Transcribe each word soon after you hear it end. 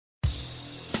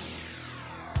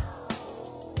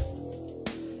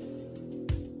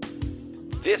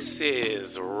This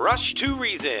is Rush to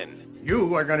Reason.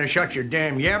 You are going to shut your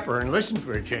damn yapper and listen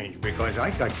for a change because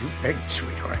I got you pegged,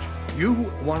 sweetheart. You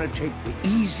want to take the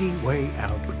easy way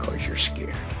out because you're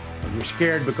scared. And you're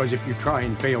scared because if you try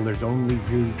and fail, there's only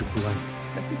you to blame.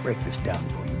 Let me break this down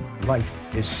for you. Life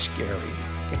is scary.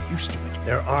 Get used to it.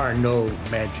 There are no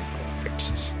magical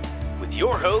fixes. With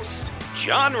your host,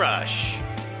 John Rush.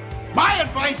 My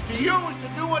advice to you is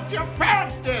to do what your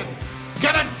parents did.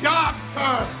 Get a job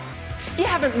first. You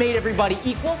haven't made everybody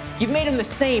equal. You've made them the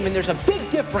same, and there's a big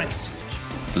difference.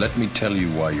 Let me tell you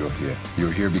why you're here.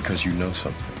 You're here because you know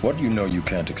something. What you know you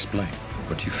can't explain,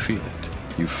 but you feel it.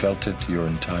 You felt it your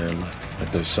entire life, that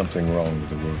there's something wrong with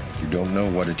the world. You don't know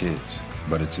what it is,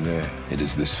 but it's there. It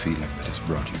is this feeling that has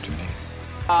brought you to me.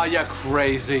 Are you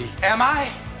crazy? Am I?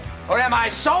 Or am I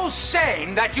so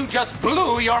sane that you just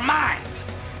blew your mind?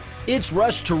 It's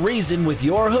Rush to Reason with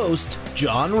your host,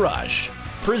 John Rush.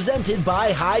 Presented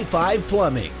by High Five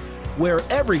Plumbing, where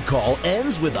every call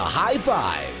ends with a high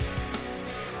five.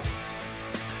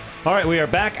 All right, we are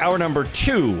back. Hour number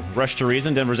 2, Rush to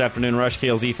Reason, Denver's Afternoon Rush,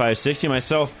 KLZ 560.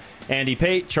 Myself, Andy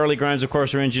Pate, Charlie Grimes, of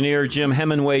course, our engineer, Jim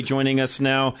Hemenway joining us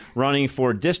now, running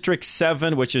for District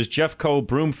 7, which is Jeffco,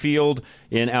 Broomfield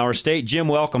in our state. Jim,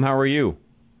 welcome. How are you?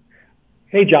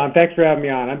 Hey, John. Thanks for having me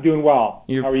on. I'm doing well.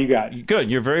 How are you guys? Good.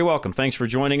 You're very welcome. Thanks for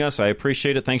joining us. I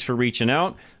appreciate it. Thanks for reaching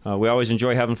out. We always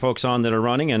enjoy having folks on that are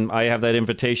running, and I have that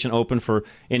invitation open for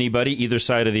anybody, either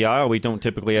side of the aisle. We don't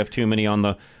typically have too many on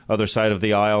the other side of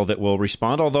the aisle that will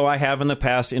respond, although I have in the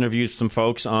past interviewed some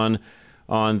folks on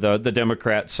the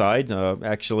Democrat side,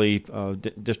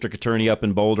 district attorney up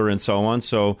in Boulder and so on.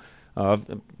 So,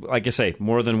 like I say,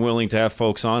 more than willing to have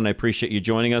folks on. I appreciate you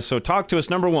joining us. So talk to us.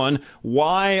 Number one,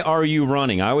 why are you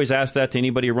running? I always ask that to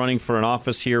anybody running for an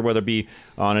office here, whether it be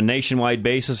on a nationwide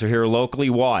basis or here locally.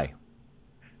 Why?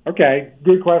 Okay,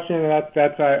 good question.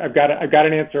 That's I've got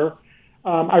an answer.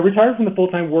 I retired from the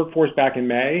full-time workforce back in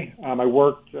May. I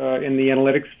worked in the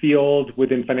analytics field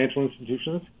within financial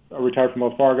institutions. I retired from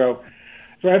Wells Fargo.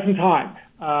 So I have some time.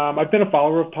 I've been a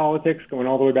follower of politics going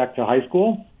all the way back to high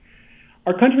school.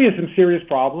 Our country has some serious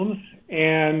problems,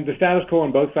 and the status quo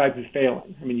on both sides is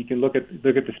failing. I mean, you can look at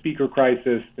the speaker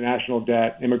crisis, the national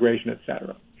debt, immigration, et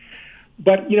cetera.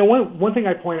 But one thing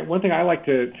I like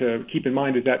to keep in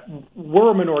mind is that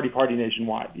we're a minority party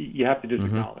nationwide. You have to just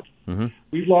acknowledge. Mm-hmm.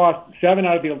 We've lost 7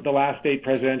 out of the last 8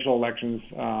 presidential elections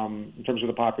in terms of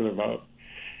the popular vote,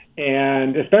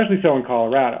 and especially so in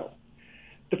Colorado.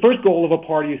 The first goal of a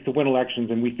party is to win elections,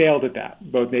 and we failed at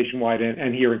that, both nationwide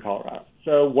and here in Colorado.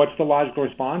 So what's the logical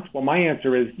response? Well, my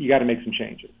answer is you got to make some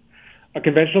changes. A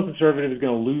conventional conservative is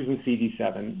going to lose in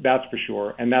CD7, that's for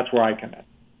sure, and that's where I come in.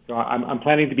 So I'm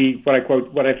planning to be what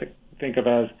I think of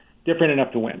as different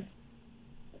enough to win.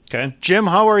 Okay. Jim,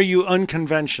 how are you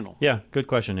unconventional? Yeah, good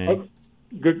question, Andy. Oh,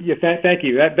 good. Yeah, thank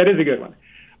you. That is a good one.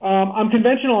 I'm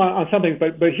conventional on something,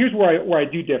 but here's where I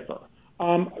do differ.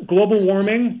 Global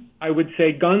warming, I would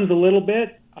say guns a little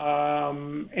bit,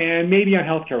 and maybe on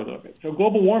healthcare a little bit. So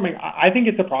global warming, I think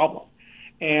it's a problem.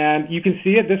 And you can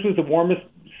see it. This was the warmest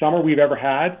summer we've ever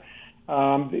had.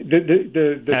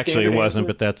 Actually, it wasn't,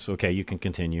 but that's okay. You can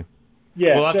continue.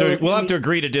 Yeah, we'll have to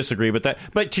agree to disagree,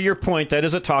 but to your point, that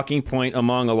is a talking point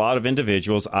among a lot of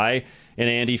individuals. I and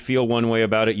Andy feel one way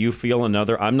about it. You feel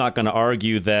another. I'm not going to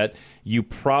argue that you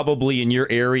probably in your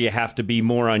area have to be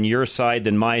more on your side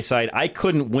than my side. I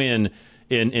couldn't win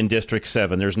in District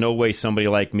 7. There's no way somebody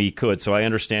like me could. So I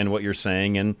understand what you're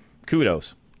saying, and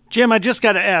kudos. Jim, I just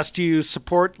got to ask, do you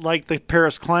support the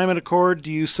Paris Climate Accord?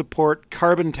 Do you support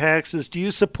carbon taxes? Do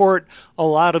you support a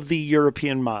lot of the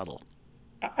European model?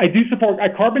 I do support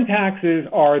carbon taxes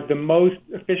are the most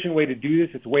efficient way to do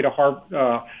this. It's a way to harness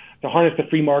the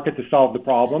free market to solve the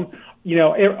problem.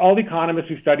 All the economists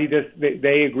who study this,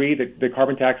 they agree that the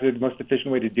carbon tax is the most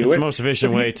efficient way to do it. It's the most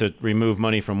efficient way to remove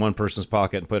money from one person's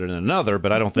pocket and put it in another,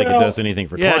 but I don't think it does anything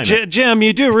for climate. Yeah, Jim,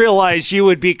 you do realize you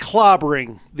would be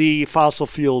clobbering the fossil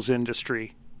fuels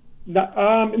industry. Not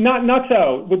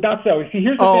so. See,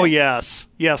 here's the thing. Yes,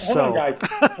 Hold on,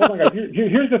 guys.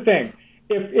 Here's the thing.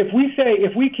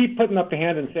 If we keep putting up the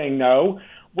hand and saying no,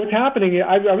 what's happening?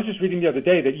 I was just reading the other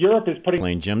day that Europe is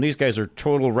putting. Jim, these guys are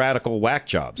total radical whack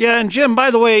jobs. Yeah, and Jim, by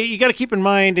the way, you got to keep in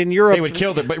mind in Europe they would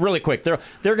kill but really quick, they're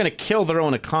going to kill their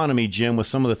own economy, Jim, with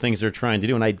some of the things they're trying to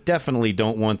do, and I definitely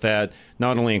don't want that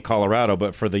not only in Colorado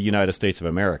but for the United States of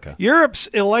America. Europe's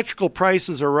electrical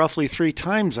prices are roughly 3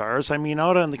 times ours. I mean,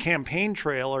 out on the campaign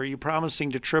trail, are you promising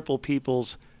to triple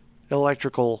people's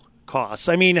electrical costs?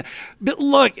 I mean,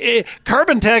 look,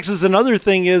 carbon taxes, another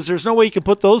thing is there's no way you can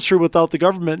put those through without the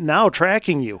government now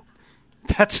tracking you.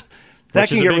 That's That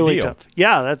can get really tough.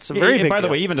 Yeah, that's a very big deal. By the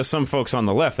way, even to some folks on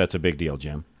the left, that's a big deal,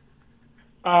 Jim.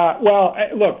 Look,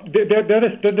 they're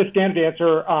the standard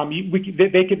answer.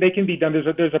 They can be done.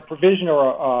 There's a provision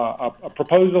or a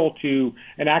proposal to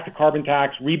enact a carbon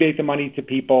tax, rebate the money to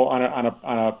people on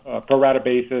a pro rata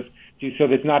basis, so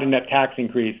that it's not a net tax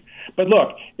increase. But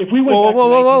look, if we went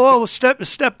whoa,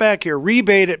 step back here.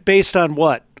 Rebate it based on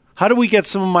what? How do we get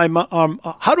some of my?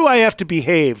 How do I have to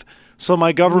behave so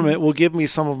my government will give me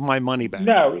some of my money back?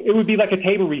 No, it would be like a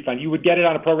table refund. You would get it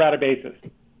on a pro rata basis.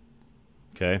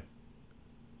 Okay.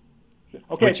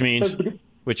 Okay. Which means,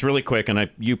 which really quick, and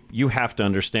you have to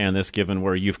understand this given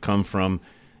where you've come from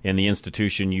in the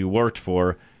institution you worked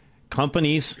for.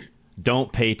 Companies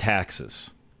don't pay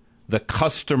taxes. The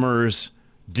customers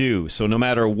do. So no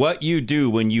matter what you do,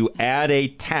 when you add a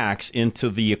tax into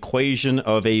the equation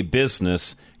of a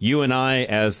business, you and I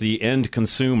as the end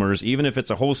consumers, even if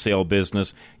it's a wholesale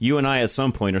business, you and I at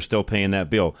some point are still paying that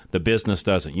bill. The business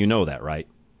doesn't. You know that, right?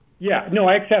 Yeah, no,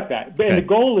 I accept that. Okay. And the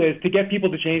goal is to get people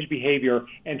to change behavior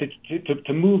and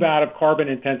to move out of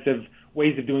carbon-intensive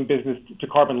ways of doing business to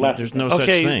carbon-less. There's no such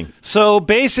thing. So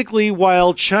basically,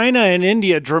 while China and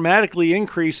India dramatically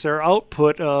increase their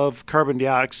output of carbon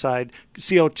dioxide,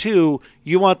 CO2,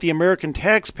 you want the American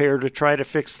taxpayer to try to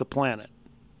fix the planet.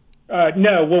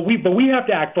 No, but we have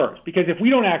to act first, because if we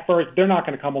don't act first, they're not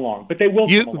going to come along. But they will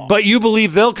come along. But you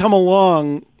believe they'll come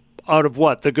along out of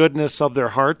what? The goodness of their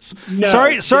hearts?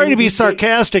 No, sorry to be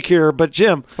sarcastic here, but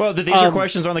Jim. Well, these are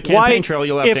questions on the campaign trail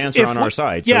you'll have to answer on our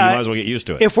side, so you might as well get used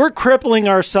to it. If we're crippling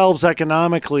ourselves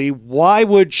economically, why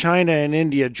would China and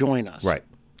India join us? Right.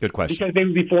 Good question. Because they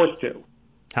would be forced to.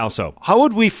 How so? How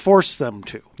would we force them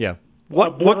to? Yeah.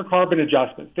 Border carbon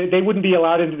adjustments. They wouldn't be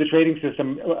allowed into the trading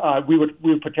system. We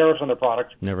would put tariffs on their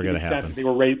products. Never going to happen.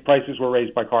 Prices were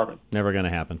raised by carbon. Never going to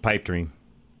happen. Pipe dream.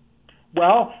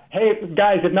 Well, hey,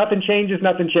 guys, if nothing changes,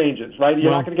 right?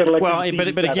 You're not going to get elected.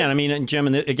 Well, but again, I mean, Jim,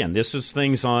 and again, this is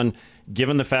things on,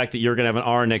 given the fact that you're going to have an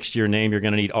R next to your name, you're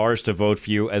going to need R's to vote for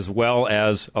you, as well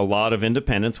as a lot of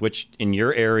independents, which in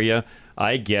your area,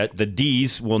 I get. The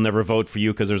D's will never vote for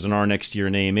you because there's an R next to your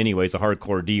name anyways. A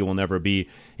hardcore D will never be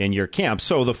in your camp.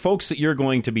 So the folks that you're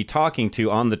going to be talking to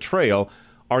on the trail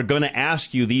are going to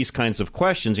ask you these kinds of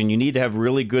questions, and you need to have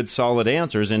really good, solid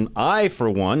answers. And I, for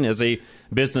one, as a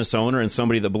business owner and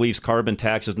somebody that believes carbon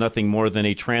tax is nothing more than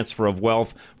a transfer of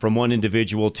wealth from one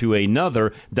individual to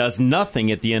another, does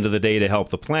nothing at the end of the day to help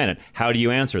the planet. How do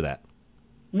you answer that?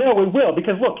 No, it will,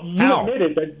 because look, you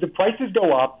admitted that the prices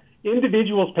go up.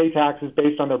 Individuals pay taxes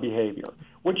based on their behavior.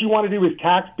 What you want to do is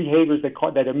tax behaviors that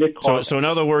emit carbon. So in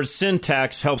other words, sin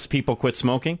tax helps people quit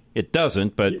smoking? It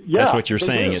doesn't, but that's what you're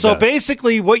saying. So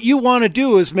basically what you want to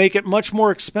do is make it much more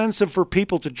expensive for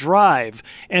people to drive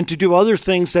and to do other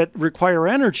things that require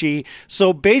energy.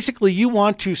 So basically you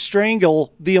want to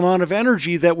strangle the amount of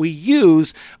energy that we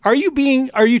use. Are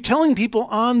you telling people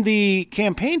on the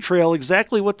campaign trail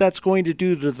exactly what that's going to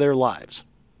do to their lives?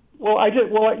 Well, like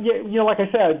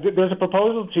I said, there's a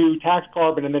proposal to tax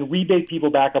carbon and then rebate people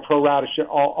back a pro rata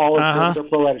all of their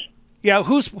pro rata. Yeah,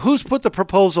 who's put the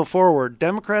proposal forward?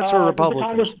 Democrats or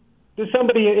Republicans? There's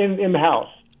somebody in the House.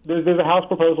 There's a House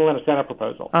proposal and a Senate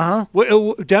proposal.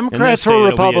 Democrats or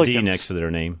Republicans? It'll be a D next to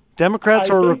their name. Democrats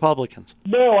or Republicans?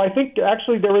 No, I think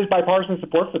actually there is bipartisan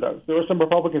support for those. There are some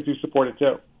Republicans who support it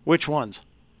too. Which ones?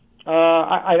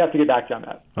 I'd have to get back to you on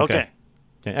that. Okay.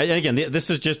 And again, this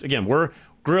is just, we're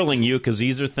grilling you because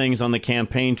these are things on the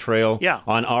campaign trail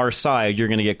on our side you're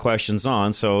going to get questions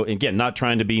on. So, again, not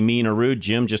trying to be mean or rude,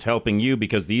 Jim, just helping you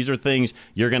because these are things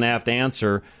you're going to have to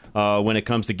answer when it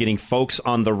comes to getting folks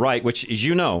on the right, which, as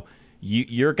you know,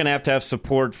 you're going to have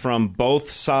support from both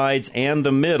sides and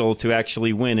the middle to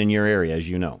actually win in your area, as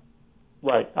you know.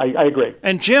 Right. I agree.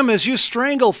 And, Jim, as you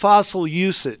strangle fossil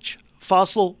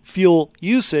fuel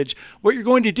usage, what you're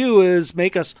going to do is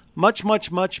make us much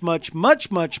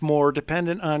more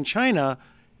dependent on China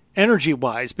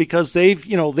energy-wise because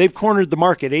they've cornered the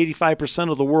market.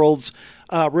 85% of the world's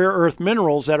rare earth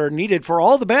minerals that are needed for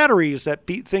all the batteries that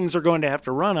things are going to have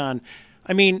to run on.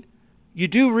 I mean, you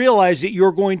do realize that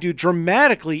you're going to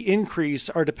dramatically increase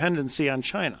our dependency on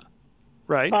China,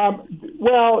 right?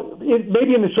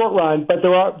 Maybe in the short run, but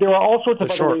there are all sorts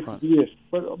of other ways to do this.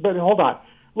 But hold on.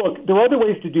 Look, there are other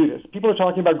ways to do this. People are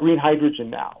talking about green hydrogen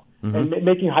now and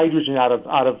making hydrogen out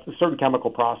of certain chemical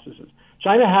processes.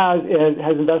 China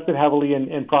has invested heavily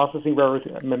in processing rare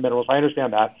earth minerals. I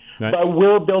understand that. Right. But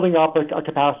we're building up a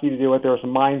capacity to do it. There are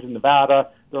some mines in Nevada.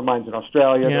 There are mines in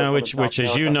Australia. Yeah, which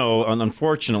as you know,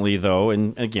 unfortunately, though,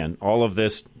 and again, all of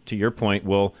this, to your point,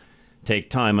 will take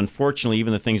time. Unfortunately,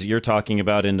 even the things that you're talking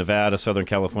about in Nevada, Southern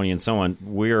California, and so on,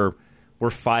 we're we're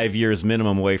 5 years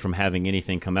minimum away from having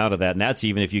anything come out of that, and that's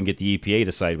even if you can get the EPA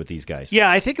to side with these guys.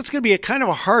 Yeah, I think it's going to be a kind of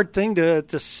a hard thing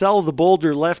to sell the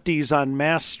Boulder lefties on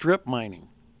mass strip mining.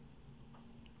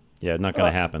 Yeah, not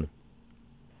going to happen.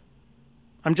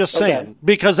 I'm just saying,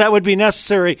 because that would be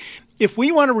necessary. If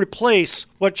we want to replace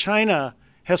what China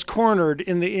has cornered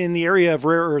in the area of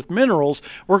rare earth minerals,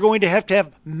 we're going to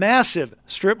have massive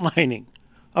strip mining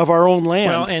of our own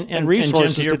land and resources.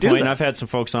 And Jim, to your do point, that. I've had some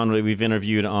folks on that we've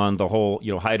interviewed on the whole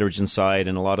hydrogen side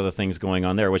and a lot of the things going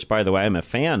on there, which, by the way, I'm a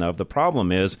fan of. The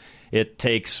problem is it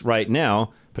takes right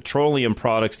now petroleum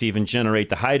products to even generate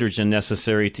the hydrogen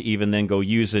necessary to even then go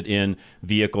use it in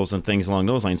vehicles and things along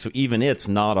those lines. So even it's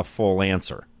not a full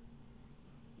answer.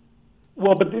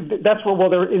 Well, but that's where,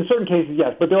 there in certain cases,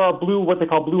 yes, but there are what they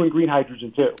call blue and green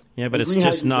hydrogen too. Yeah, but it's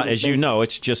just not, as you know,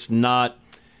 it's just not.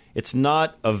 It's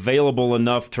not available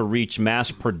enough to reach mass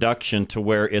production to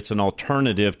where it's an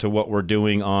alternative to what we're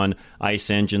doing on ICE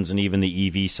engines and even the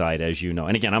EV side, as you know.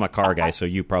 And again, I'm a car guy, so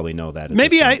you probably know that.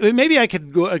 Maybe I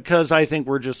could go, because I think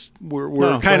we're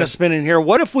kind of spinning here.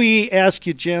 What if we ask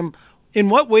you, Jim, in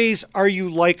what ways are you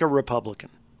like a Republican?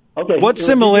 Okay. What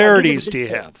similarities do you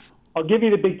have? I'll give you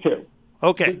the big two.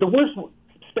 Okay. The worst,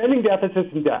 spending deficits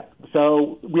and debt.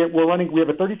 So we have a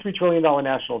 $33 trillion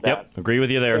national debt. Yep, agree with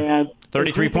you there. And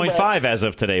 33.5 as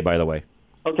of today, by the way.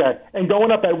 Okay, and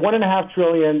going up at $1.5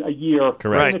 trillion a year.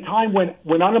 Correct. At a time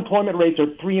when unemployment rates are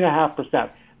 3.5%.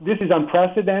 This is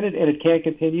unprecedented, and it can't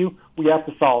continue. We have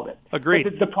to solve it. Agreed.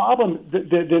 But the problem,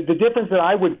 the difference that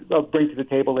I would bring to the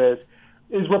table is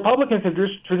Republicans have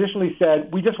traditionally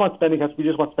said, we just want spending cuts, we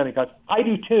just want spending cuts. I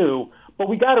do too, but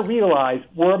we got to realize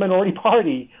we're a minority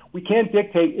party. We can't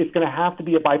dictate. It's going to have to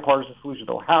be a bipartisan solution.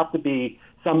 There will have to be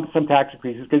some tax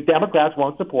increases because Democrats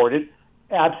won't support it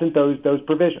absent those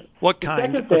provisions. What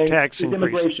kind of tax increases?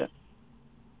 Immigration.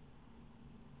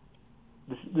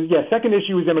 Second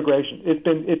issue is immigration.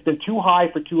 It's been too high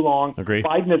for too long. Agreed.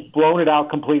 Biden has blown it out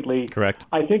completely. Correct.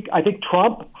 I think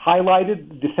Trump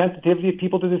highlighted the sensitivity of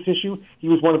people to this issue. He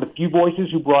was one of the few voices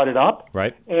who brought it up.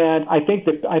 Right. And I think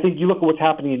you look at what's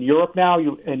happening in Europe now,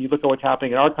 and you look at what's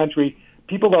happening in our country.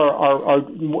 People are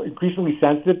increasingly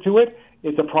sensitive to it.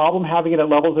 It's a problem having it at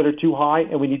levels that are too high,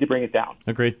 and we need to bring it down.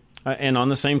 Agreed. And on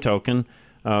the same token,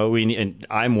 and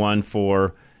I'm one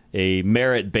for a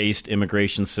merit-based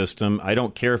immigration system. I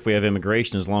don't care if we have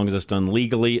immigration as long as it's done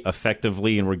legally,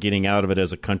 effectively, and we're getting out of it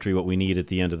as a country what we need at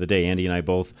the end of the day. Andy and I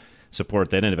both support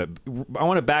that end of it. I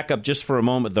want to back up just for a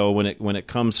moment, though, when it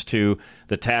comes to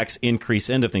the tax increase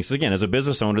end of things. So again, as a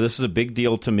business owner, this is a big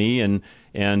deal to me, and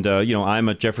I'm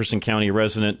a Jefferson County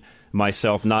resident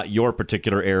myself, not your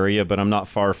particular area, but I'm not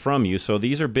far from you. So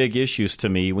these are big issues to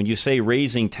me. When you say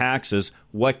raising taxes,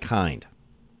 what kind?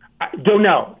 I don't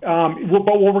know. But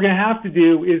what we're going to have to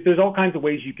do is there's all kinds of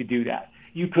ways you could do that.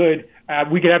 We could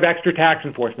have extra tax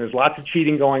enforcement. There's lots of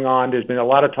cheating going on. There's been a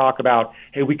lot of talk about,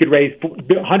 hey, we could raise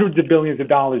hundreds of billions of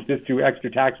dollars just through extra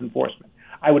tax enforcement.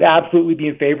 I would absolutely be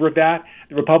in favor of that.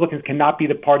 The Republicans cannot be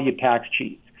the party of tax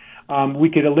cheats. We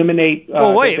could eliminate.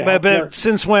 But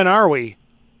since when are we?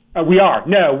 We are,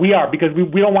 because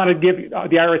we don't want to give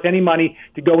the IRS any money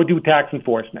to go and do tax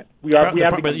enforcement.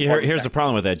 Here's the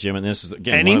problem with that, Jim, and this is,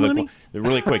 again,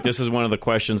 really quick, this is one of the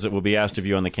questions that will be asked of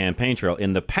you on the campaign trail.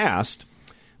 In the past,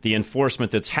 the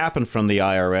enforcement that's happened from the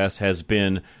IRS has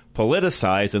been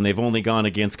politicized, and they've only gone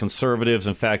against conservatives,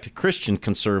 in fact, Christian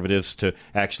conservatives, to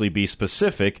actually be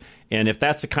specific. And if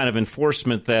that's the kind of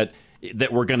enforcement that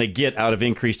we're going to get out of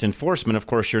increased enforcement, of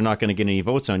course, you're not going to get any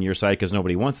votes on your side because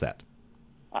nobody wants that.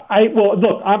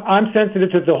 I'm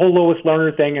sensitive to the whole Lois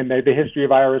Lerner thing and the history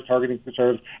of IRS targeting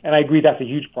conservatives, and I agree that's a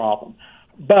huge problem.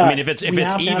 But I mean, if it's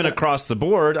even across the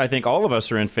board, I think all of us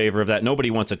are in favor of that.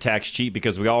 Nobody wants a tax cheat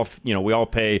because we all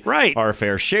pay our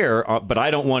fair share, but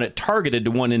I don't want it targeted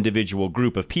to one individual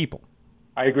group of people.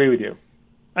 I agree with you.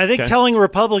 I think telling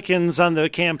Republicans on the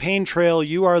campaign trail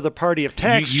you are the party of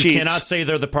tax cheats. You cannot say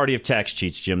they're the party of tax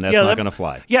cheats, Jim. That's not going to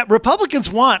fly. Yeah, Republicans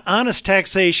want honest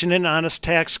taxation and honest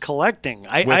tax collecting.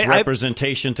 With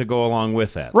representation to go along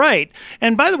with that. Right.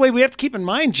 And by the way, we have to keep in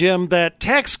mind, Jim, that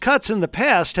tax cuts in the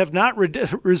past have not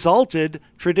resulted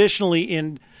traditionally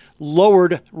in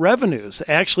lowered revenues.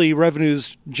 Actually,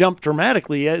 revenues jumped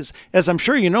dramatically. As I'm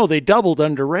sure you know, they doubled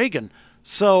under Reagan.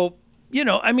 So,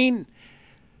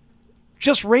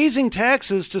 just raising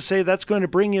taxes to say that's going to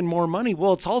bring in more money,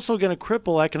 well, it's also going to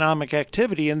cripple economic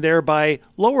activity and thereby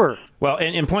lower. Well,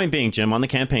 and point being, Jim, on the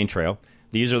campaign trail,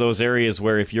 these are those areas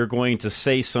where if you're going to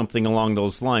say something along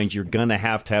those lines, you're going to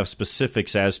have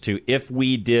specifics as to if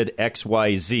we did X,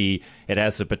 Y, Z, it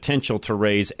has the potential to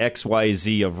raise X, Y,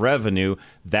 Z of revenue.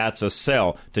 That's a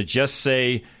sell. To just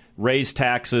say raise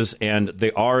taxes and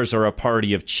the R's are a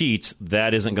party of cheats,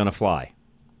 that isn't going to fly.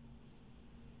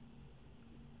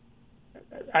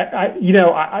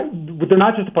 They're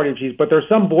not just a party of cheats, but there are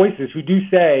some voices who do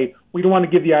say we don't want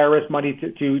to give the IRS money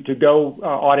to go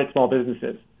audit small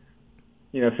businesses.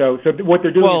 So what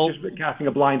they're doing is just casting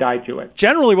a blind eye to it.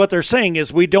 Generally, what they're saying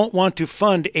is we don't want to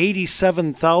fund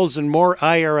 87,000 more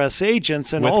IRS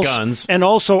agents and guns, and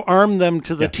also arm them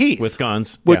to the teeth with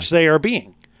guns, which they are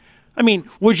being. I mean,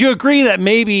 would you agree that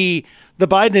maybe the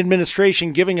Biden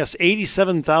administration giving us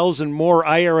 87,000 more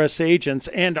IRS agents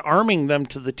and arming them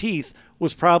to the teeth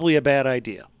was probably a bad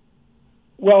idea?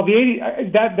 Well, the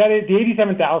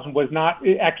 87,000 was not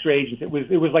extra agents. It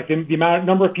was like the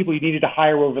number of people you needed to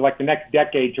hire over like the next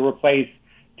decade to replace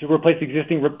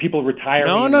existing people retiring.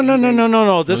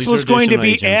 No. This was going to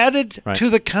be added to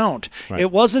the count. Right.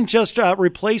 It wasn't just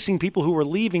replacing people who were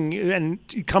leaving and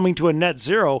coming to a net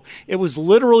zero. It was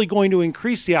literally going to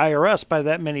increase the IRS by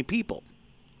that many people.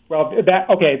 Well, then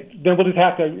we'll just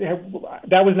have to.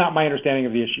 That was not my understanding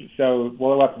of the issue, so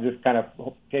we'll have to just kind of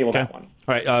table that one.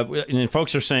 All right, and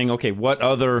folks are saying, okay, what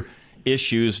other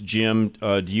issues, Jim,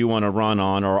 do you want to run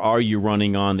on, or are you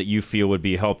running on that you feel would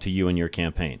be a help to you in your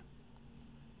campaign?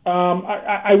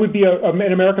 I would be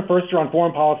an America Firster on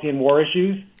foreign policy and war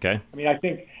issues. Okay. I mean, I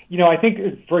think,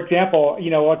 for example,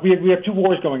 like we have two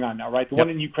wars going on now, right? The one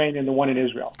in Ukraine and the one in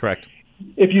Israel. Correct.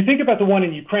 If you think about the one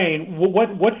in Ukraine,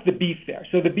 what's the beef there?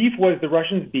 So the beef was the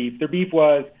Russians' beef. Their beef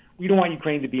was, we don't want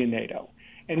Ukraine to be in NATO.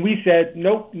 And we said,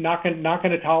 nope, not going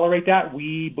to tolerate that.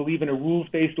 We believe in a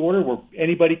rules-based order where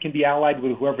anybody can be allied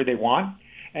with whoever they want.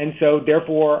 And so,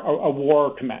 therefore, a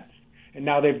war commenced. And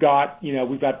now we've got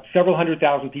several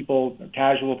 100,000 people,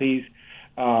 casualties.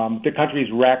 The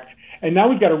country's wrecked. And now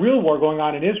we've got a real war going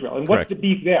on in Israel. And what's the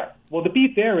beef there? Well, the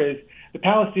beef there is the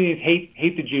Palestinians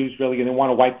hate the Jews really, and they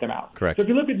want to wipe them out. Correct. So if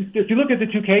you look at the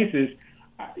two cases,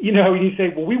 you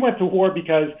say, well, we went to war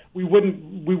because we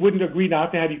wouldn't agree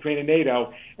not to have Ukraine in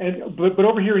NATO, but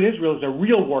over here in Israel is a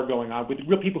real war going on with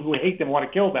real people who hate them, want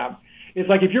to kill them. It's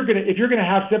like if you're gonna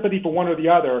have sympathy for one or the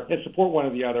other and support one or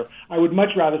the other, I would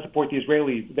much rather support the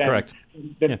Israelis than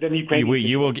Ukraine.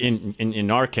 You will in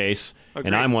our case,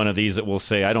 and I'm one of these that will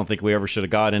say I don't think we ever should have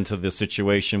got into this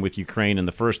situation with Ukraine in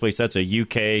the first place. That's a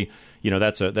UK,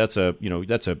 that's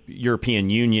a European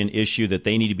Union issue that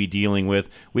they need to be dealing with.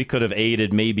 We could have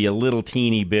aided maybe a little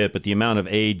teeny bit, but the amount of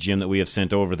aid, Jim, that we have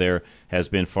sent over there has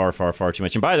been far, far, far too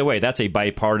much. And by the way, that's a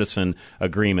bipartisan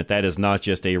agreement. That is not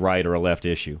just a right or a left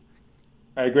issue.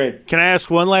 I agree. Can I ask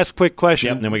one last quick question?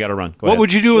 Yep, and then we got to run. What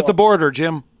would you do with the border,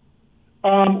 Jim?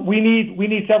 We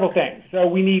need several things. So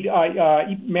we need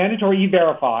mandatory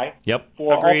E-Verify. Yep.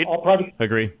 For Agreed. all private.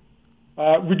 Agree.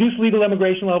 Reduce legal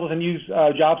immigration levels and use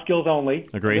job skills only.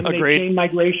 Agree. Eliminate chain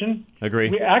migration. Agree.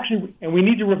 We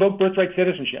need to revoke birthright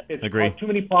citizenship. It's Agree. caused too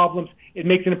many problems. It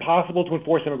makes it impossible to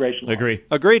enforce immigration laws. Agree.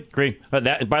 Agreed.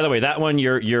 That, by the way, that one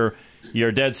you're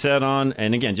dead set on.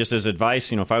 And again, just as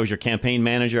advice, if I was your campaign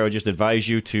manager, I would just advise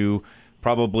you to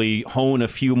probably hone a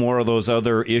few more of those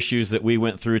other issues that we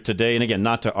went through today. And again,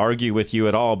 not to argue with you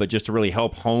at all, but just to really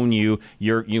help hone you.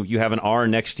 You have an R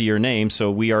next to your name,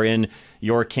 so we are in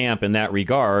your camp in that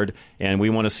regard, and we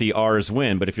want to see R's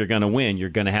win. But if you're going to win, you're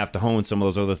going to have to hone some of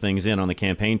those other things in on the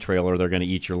campaign trail, or they're going to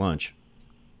eat your lunch.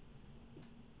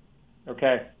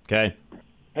 Okay. Hey,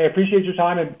 I appreciate your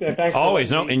time, and thanks.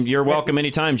 Always. And you're welcome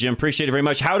anytime, Jim. Appreciate it very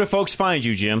much. How do folks find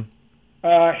you, Jim?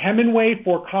 Hemenway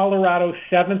for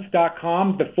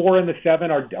Colorado7th.com. The 4 and the 7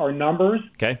 are numbers.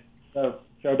 Okay. So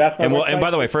that's my website. And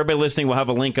by the way, for everybody listening, we'll have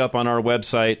a link up on our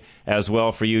website as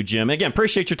well for you, Jim. Again,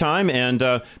 appreciate your time, and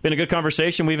been a good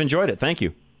conversation. We've enjoyed it. Thank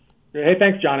you. Hey,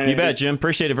 thanks, John. You bet, Jim.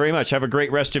 Appreciate it very much. Have a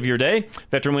great rest of your day.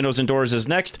 Veteran Windows and Doors is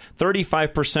next.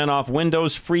 35% off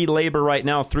windows, free labor right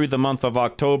now through the month of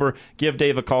October. Give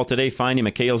Dave a call today. Find him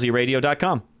at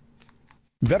klzradio.com.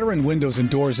 Veteran Windows and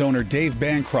Doors owner Dave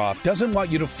Bancroft doesn't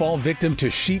want you to fall victim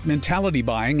to sheep mentality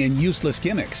buying and useless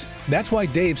gimmicks. That's why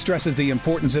Dave stresses the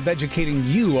importance of educating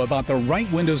you about the right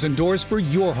windows and doors for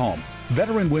your home.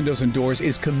 Veteran Windows and Doors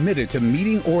is committed to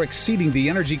meeting or exceeding the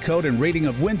energy code and rating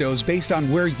of windows based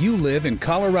on where you live in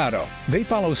Colorado. They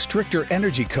follow stricter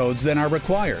energy codes than are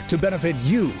required to benefit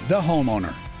you, the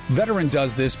homeowner. Veteran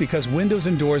does this because windows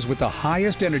and doors with the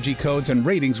highest energy codes and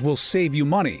ratings will save you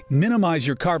money, minimize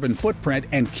your carbon footprint,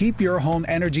 and keep your home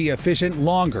energy efficient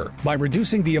longer by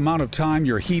reducing the amount of time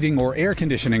your heating or air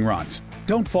conditioning runs.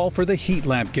 Don't fall for the heat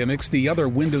lamp gimmicks the other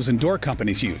windows and door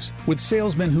companies use, with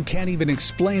salesmen who can't even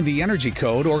explain the energy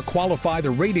code or qualify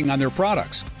the rating on their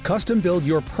products. Custom build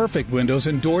your perfect windows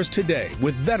and doors today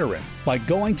with Veteran by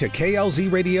going to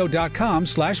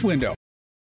klzradio.com/window.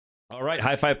 All right,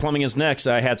 High Five Plumbing is next.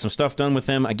 I had some stuff done with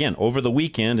them, again, over the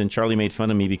weekend, and Charlie made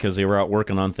fun of me because they were out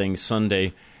working on things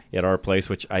Sunday at our place,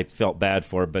 which I felt bad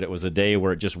for, but it was a day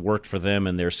where it just worked for them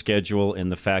and their schedule and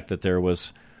the fact that there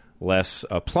was less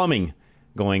plumbing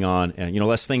going on and,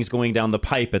 less things going down the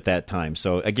pipe at that time.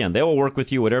 So, again, they will work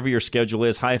with you, whatever your schedule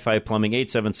is. High Five Plumbing,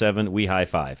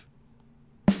 877-WE-HIGH-FIVE.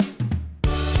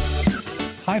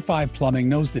 High Five Plumbing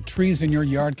knows that trees in your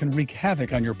yard can wreak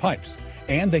havoc on your pipes,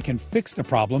 and they can fix the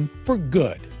problem for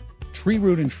good. Tree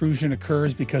root intrusion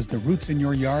occurs because the roots in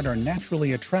your yard are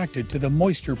naturally attracted to the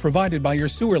moisture provided by your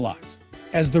sewer lines.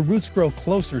 As the roots grow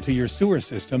closer to your sewer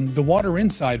system, the water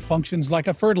inside functions like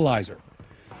a fertilizer,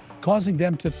 causing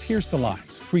them to pierce the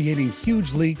lines, creating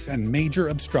huge leaks and major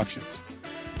obstructions.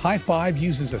 High Five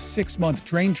uses a 6-month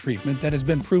drain treatment that has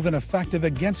been proven effective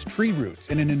against tree roots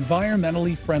in an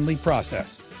environmentally friendly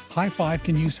process. High Five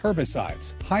can use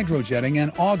herbicides, hydrojetting,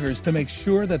 and augers to make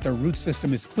sure that the root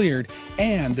system is cleared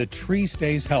and the tree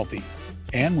stays healthy.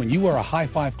 And when you are a High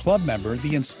Five Club member,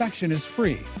 the inspection is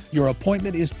free. Your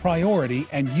appointment is priority,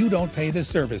 and you don't pay the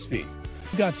service fee.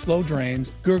 Got slow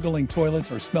drains, gurgling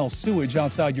toilets, or smell sewage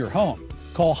outside your home?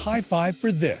 Call High Five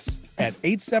for this at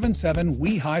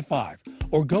 877-WE-HIGH-FIVE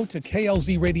or go to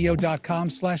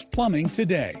klzradio.com/plumbing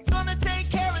today. Gonna take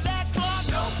care of that clog,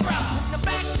 no problem. The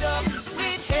backed up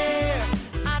with hair.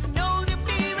 I know they'll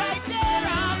be right there.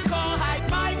 I'll call High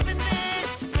Five for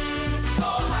this.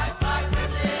 Call High Five for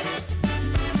this.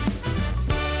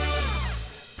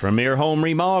 Premier Home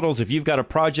Remodels. If you've got a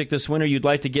project this winter you'd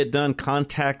like to get done,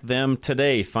 contact them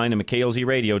today. Find them at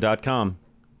klzradio.com.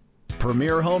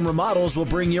 Premier Home Remodels will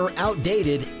bring your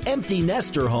outdated, empty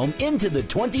nester home into the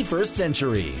 21st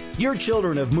century. Your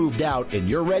children have moved out and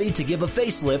you're ready to give a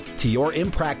facelift to your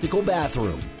impractical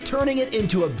bathroom, turning it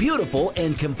into a beautiful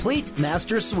and complete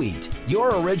master suite.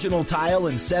 Your original tile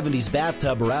and 70s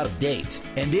bathtub are out of date,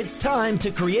 and it's time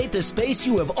to create the space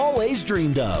you have always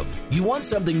dreamed of. You want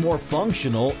something more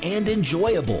functional and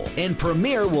enjoyable, and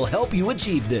Premier will help you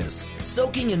achieve this.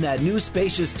 Soaking in that new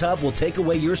spacious tub will take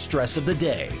away your stress of the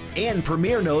day. And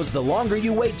Premier knows the longer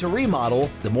you wait to remodel,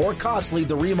 the more costly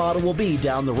the remodel will be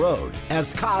down the road,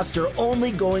 as costs are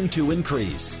only going to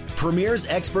increase. Premier's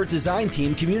expert design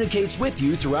team communicates with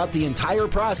you throughout the entire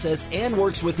process and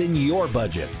works within your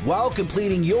budget while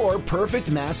completing your perfect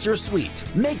master suite,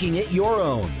 making it your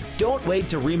own. Don't wait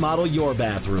to remodel your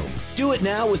bathroom. Do it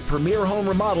now with Premier Home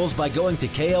Remodels by going to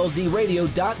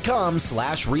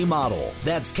klzradio.com/remodel.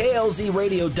 That's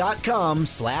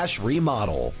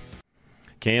klzradio.com/remodel.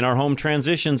 K&R Home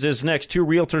Transitions is next. 2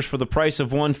 realtors for the price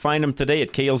of one. Find them today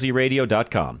at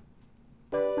klzradio.com.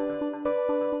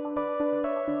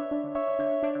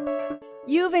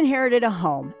 You've inherited a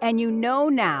home, and you know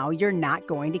now you're not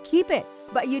going to keep it,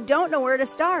 but you don't know where to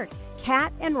start.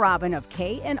 Kat and Robin of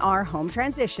K&R Home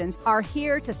Transitions are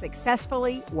here to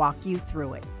successfully walk you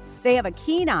through it. They have a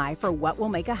keen eye for what will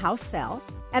make a house sell,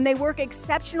 and they work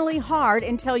exceptionally hard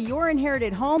until your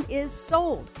inherited home is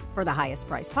sold for the highest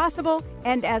price possible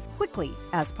and as quickly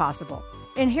as possible.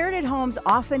 Inherited homes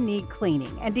often need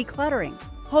cleaning and decluttering,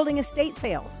 holding estate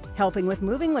sales, helping with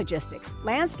moving logistics,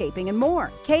 landscaping, and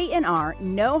more. K&R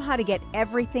know how to get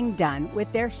everything done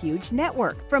with their huge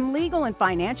network. From legal and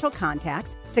financial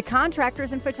contacts to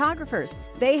contractors and photographers,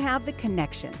 they have the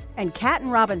connections. And Kat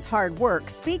and Robin's hard work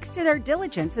speaks to their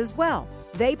diligence as well.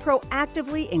 They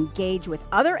proactively engage with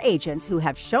other agents who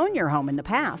have shown your home in the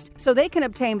past so they can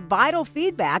obtain vital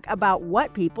feedback about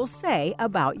what people say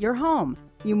about your home.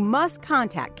 You must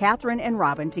contact Catherine and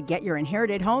Robin to get your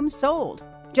inherited home sold.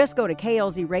 Just go to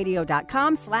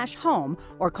klzradio.com/home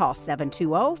or call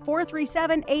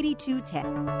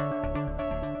 720-437-8210.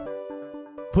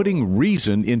 Putting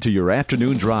reason into your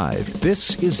afternoon drive.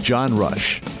 This is John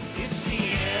Rush.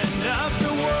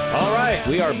 All right,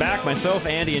 we are back. Myself,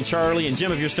 Andy, and Charlie. And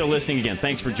Jim, if you're still listening again,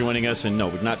 thanks for joining us. And no,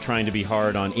 we're not trying to be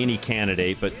hard on any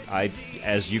candidate, but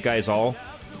as you guys all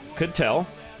could tell,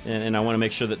 and I want to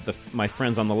make sure that my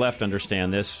friends on the left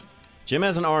understand this, Jim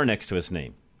has an R next to his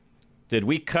name. Did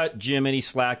we cut Jim any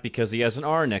slack because he has an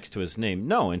R next to his name?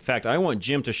 No. In fact, I want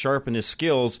Jim to sharpen his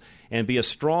skills and be a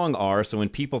strong R, so when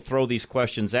people throw these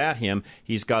questions at him,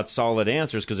 he's got solid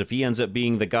answers, because if he ends up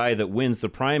being the guy that wins the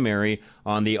primary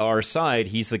on the R side,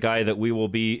 he's the guy that we will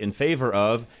be in favor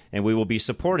of and we will be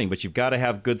supporting. But you've got to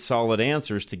have good, solid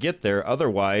answers to get there.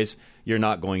 Otherwise, you're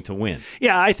not going to win.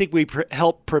 Yeah, I think we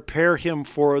help prepare him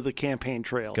for the campaign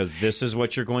trail. Because this is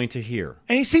what you're going to hear.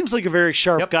 And he seems like a very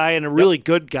sharp guy and a really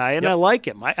good guy, and I like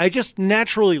him. I just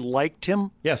naturally liked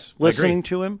him. Yes, listening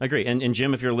to him. I agree. And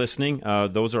Jim, if you're listening,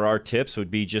 those are our tips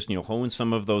would be just, hone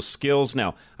some of those skills.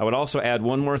 Now, I would also add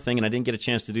one more thing, and I didn't get a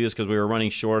chance to do this because we were running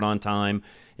short on time,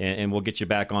 and we'll get you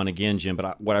back on again, Jim.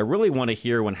 But what I really want to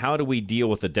hear when how do we deal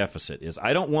with the deficit is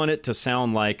I don't want it to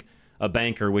sound like a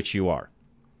banker, which you are.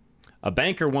 A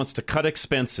banker wants to cut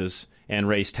expenses and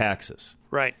raise taxes.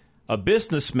 Right. A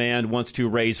businessman wants to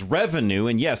raise revenue,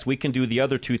 and yes, we can do the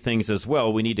other two things as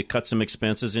well. We need to cut some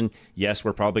expenses, and yes,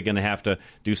 we're probably going to have to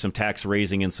do some tax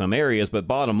raising in some areas, but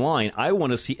bottom line, I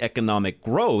want to see economic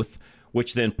growth,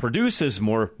 which then produces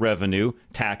more revenue,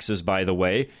 taxes, by the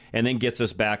way, and then gets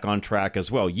us back on track as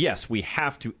well. Yes, we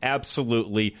have to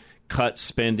absolutely cut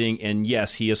spending, and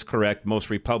yes, he is correct. Most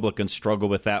Republicans struggle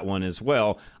with that one as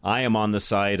well. I am on the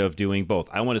side of doing both.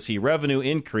 I want to see revenue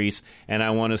increase, and I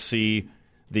want to see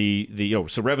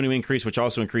so revenue increase, which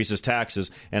also increases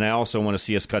taxes, and I also want to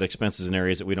see us cut expenses in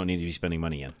areas that we don't need to be spending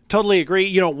money in. Totally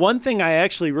agree. One thing I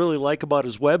actually really like about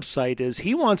his website is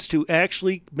he wants to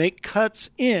actually make cuts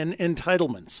in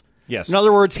entitlements. Yes. In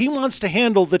other words, he wants to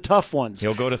handle the tough ones.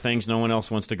 He'll go to things no one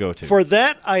else wants to go to. For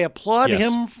that, I applaud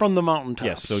him from the mountaintops.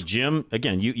 Yes. So, Jim,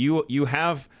 again, you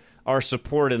have our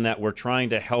support in that we're trying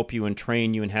to help you and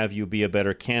train you and have you be a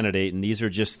better candidate, and these are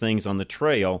just things on the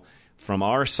trail from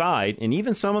our side, and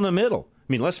even some in the middle. I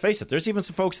mean, let's face it, there's even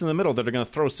some folks in the middle that are going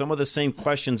to throw some of the same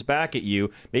questions back at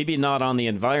you, maybe not on the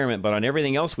environment, but on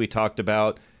everything else we talked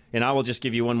about. And I will just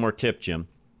give you one more tip, Jim.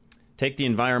 Take the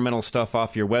environmental stuff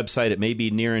off your website. It may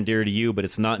be near and dear to you, but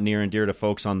it's not near and dear to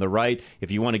folks on the right. If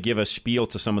you want to give a spiel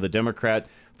to some of the Democrat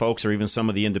folks or even some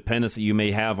of the independents that you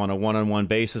may have on a one-on-one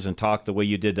basis and talk the way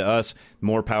you did to us,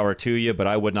 more power to you, but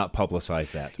I would not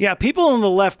publicize that. Yeah, people on the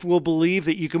left will believe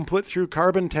that you can put through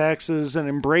carbon taxes and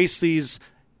embrace these,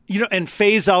 and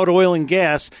phase out oil and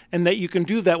gas, and that you can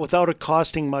do that without it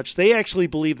costing much. They actually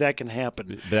believe that can happen.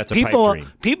 But that's a pipe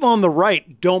dream. People on the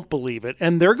right don't believe it,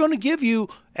 and they're going to give you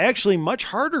actually much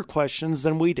harder questions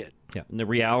than we did. Yeah, and the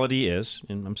reality is,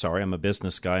 and I'm sorry, I'm a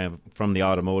business guy. I'm from the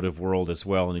automotive world as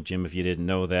well. And Jim, if you didn't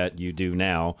know that, you do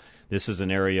now. This is an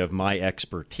area of my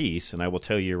expertise, and I will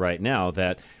tell you right now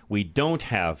that we don't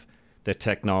have the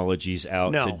technologies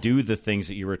out to do the things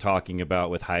that you were talking about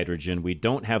with hydrogen. We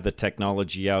don't have the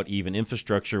technology out, even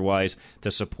infrastructure-wise, to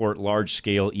support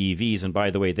large-scale EVs. And by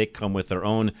the way, they come with their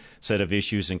own set of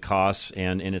issues and costs,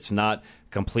 and it's not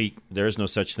complete. There is no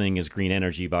such thing as green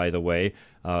energy, by the way.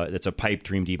 It's a pipe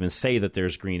dream to even say that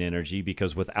there's green energy,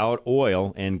 because without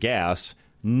oil and gas,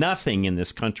 nothing in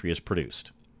this country is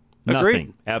produced. Agreed.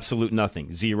 Nothing. Absolute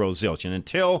nothing. Zero, zilch. And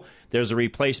until there's a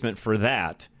replacement for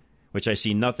that, which I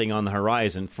see nothing on the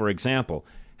horizon, for example,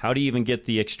 how do you even get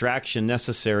the extraction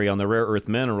necessary on the rare earth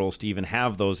minerals to even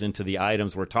have those into the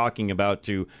items we're talking about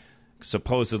to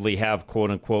supposedly have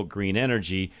quote-unquote green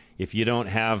energy if you don't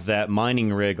have that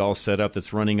mining rig all set up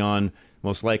that's running on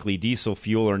most likely diesel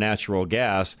fuel or natural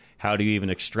gas? How do you even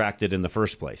extract it in the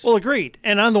first place? Well, agreed.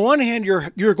 And on the one hand,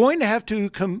 you're going to have to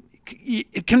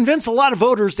convince a lot of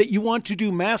voters that you want to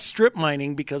do mass strip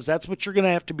mining, because that's what you're going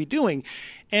to have to be doing.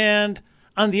 And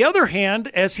on the other hand,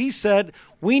 as he said,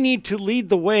 we need to lead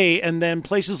the way, and then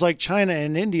places like China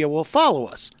and India will follow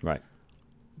us. Right.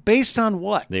 Based on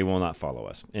what? They will not follow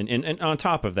us. And on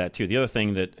top of that, too, the other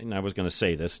thing that, and I was going to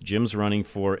say this, Jim's running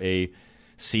for a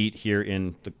seat here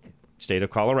in the state of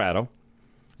Colorado.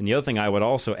 And the other thing I would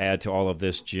also add to all of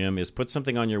this, Jim, is put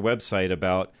something on your website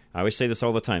about, I always say this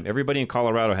all the time, everybody in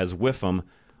Colorado has WIFM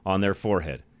on their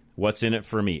forehead. What's in it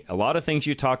for me? A lot of things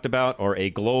you talked about are a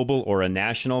global or a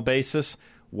national basis.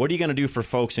 What are you going to do for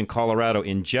folks in Colorado,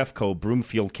 in Jeffco,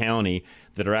 Broomfield County,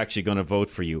 that are actually going to vote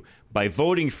for you? By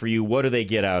voting for you, what do they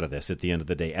get out of this at the end of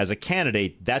the day? As a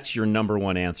candidate, that's your number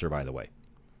one answer, by the way.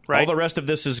 Right. All the rest of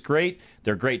this is great.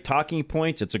 They're great talking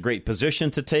points. It's a great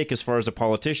position to take as far as a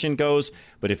politician goes.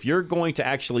 But if you're going to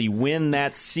actually win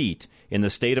that seat in the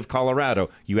state of Colorado,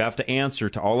 you have to answer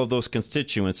to all of those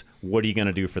constituents. What are you going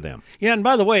to do for them? Yeah, and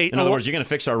by the way... In other words, you're going to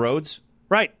fix our roads?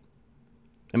 Right.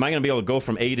 Am I going to be able to go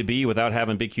from A to B without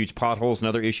having big, huge potholes and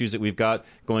other issues that we've got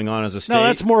going on as a state? No,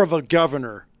 that's more of a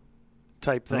governor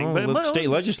type thing. Oh, but the state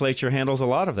legislature handles a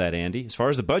lot of that, Andy. As far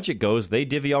as the budget goes, they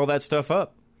divvy all that stuff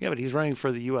up. Yeah, but he's running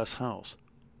for the U.S. House.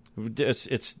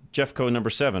 It's Jeffco number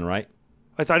 7, right?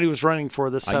 I thought he was running for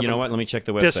the 7th. You know what? Let me check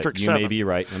the website. District you 7. may be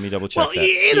right. Let me double check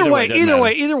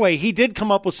that. Either way, he did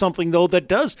come up with something, though, that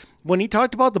does. When he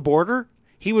talked about the border,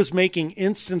 he was making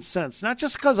instant sense. Not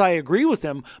just because I agree with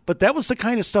him, but that was the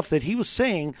kind of stuff that he was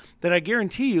saying that I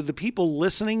guarantee you the people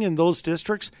listening in those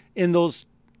districts, in those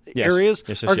areas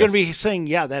Yes, are going to be saying,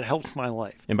 yeah, that helped my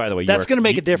life. And by the way, that's going to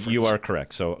make a difference. You are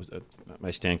correct. So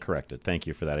I stand corrected. Thank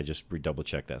you for that. I just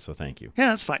double-checked that, so thank you. Yeah,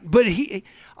 that's fine. But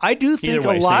I do think Either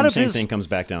way, a lot of same his thing comes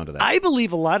back down to that. I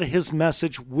believe a lot of his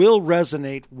message will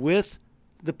resonate with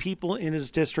the people in his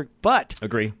district, but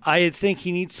agree. I think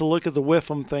he needs to look at the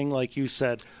WIFM thing, like you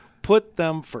said. Put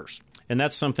them first. And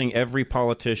that's something every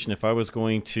politician, if I was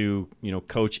going to,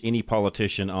 coach any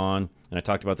politician on, and I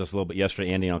talked about this a little bit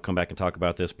yesterday, Andy, and I'll come back and talk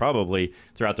about this probably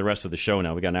throughout the rest of the show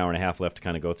now. We got an hour and a half left to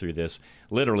kind of go through this.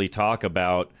 Literally talk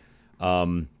about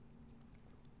how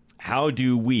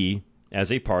do we,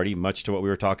 as a party, much to what we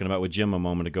were talking about with Jim a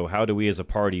moment ago, how do we as a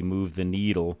party move the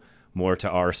needle more to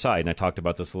our side? And I talked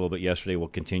about this a little bit yesterday. We'll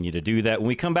continue to do that. When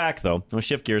we come back, though, I'm going to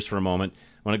shift gears for a moment. I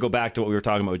want to go back to what we were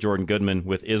talking about with Jordan Goodman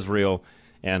with Israel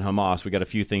and Hamas. We got a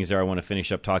few things there I want to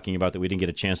finish up talking about that we didn't get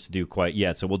a chance to do quite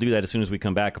yet. So we'll do that as soon as we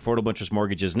come back. Affordable Interest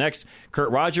Mortgages next. Kurt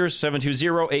Rogers,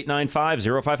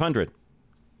 720-895-0500.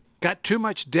 Got too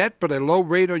much debt but a low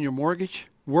rate on your mortgage?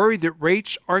 Worried that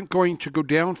rates aren't going to go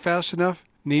down fast enough?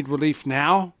 Need relief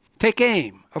now? Take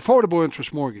AIM, Affordable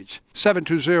Interest Mortgage,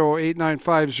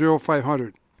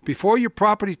 720-895-0500. Before your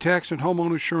property tax and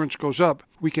homeowner insurance goes up,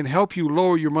 we can help you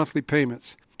lower your monthly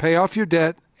payments, pay off your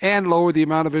debt, and lower the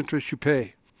amount of interest you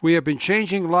pay. We have been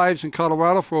changing lives in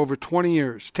Colorado for over 20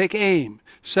 years. Take AIM,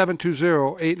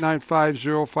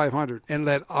 720-895-0500, and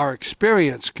let our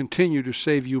experience continue to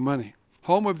save you money.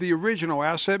 Home of the original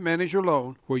Asset Manager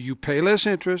loan, where you pay less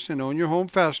interest and own your home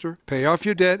faster, pay off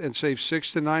your debt and save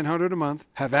 $600 to $900 a month,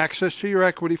 have access to your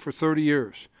equity for 30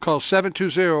 years. Call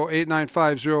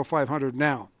 720-895-0500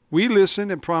 now. We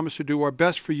listen and promise to do our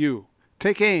best for you.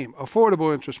 Take AIM,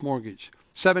 Affordable Interest Mortgage,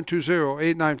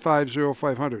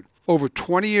 720-895-0500. Over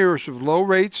 20 years of low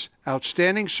rates,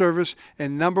 outstanding service,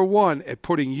 and number one at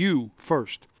putting you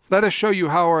first. Let us show you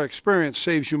how our experience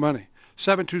saves you money.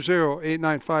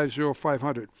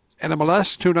 720-895-0500.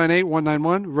 NMLS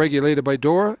 298191, regulated by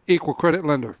DORA, equal credit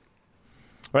lender.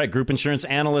 All right, Group Insurance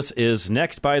Analyst is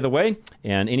next, by the way.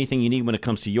 And anything you need when it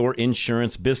comes to your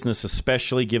insurance business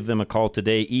especially, give them a call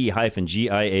today,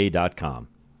 e-gia.com.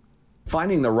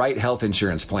 Finding the right health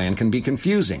insurance plan can be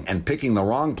confusing, and picking the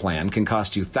wrong plan can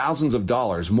cost you thousands of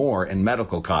dollars more in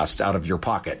medical costs out of your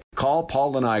pocket. Call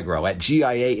Paul Lenigro at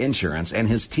GIA Insurance, and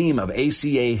his team of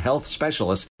ACA health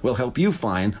specialists will help you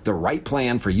find the right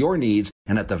plan for your needs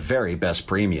and at the very best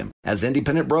premium. As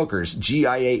independent brokers,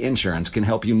 GIA Insurance can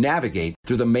help you navigate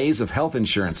through the maze of health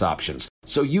insurance options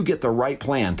so you get the right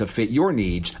plan to fit your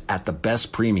needs at the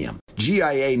best premium.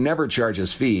 GIA never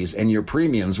charges fees, and your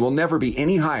premiums will never be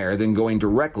any higher than going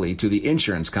directly to the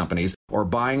insurance companies or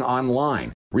buying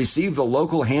online. Receive the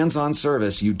local hands-on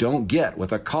service you don't get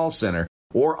with a call center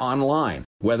or online.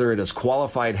 Whether it is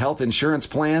qualified health insurance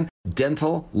plan,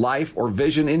 dental, life, or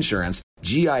vision insurance,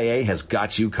 GIA has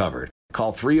got you covered.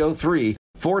 Call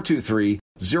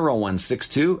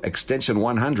 303-423-0162, extension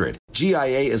 100.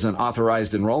 GIA is an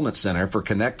authorized enrollment center for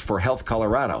Connect for Health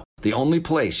Colorado, the only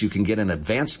place you can get an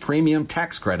advanced premium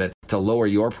tax credit to lower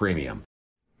your premium.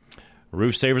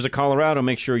 Roof Savers of Colorado,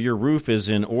 make sure your roof is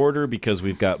in order because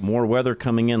we've got more weather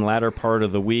coming in latter part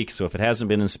of the week. So if it hasn't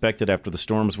been inspected after the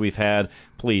storms we've had,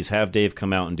 please have Dave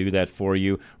come out and do that for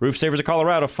you. Roof Savers of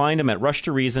Colorado, find them at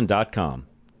rushtoreason.com.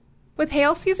 With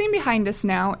hail season behind us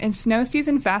now and snow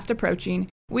season fast approaching,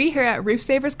 we here at Roof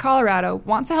Savers Colorado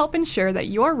want to help ensure that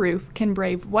your roof can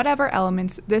brave whatever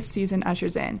elements this season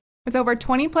ushers in. With over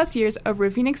 20 plus years of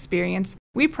roofing experience,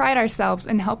 we pride ourselves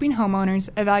in helping homeowners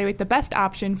evaluate the best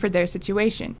option for their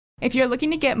situation. If you're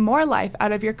looking to get more life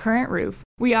out of your current roof,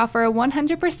 we offer a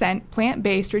 100%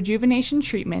 plant-based rejuvenation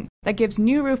treatment that gives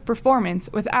new roof performance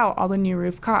without all the new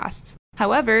roof costs.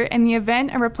 However, in the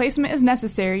event a replacement is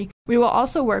necessary, we will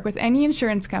also work with any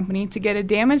insurance company to get a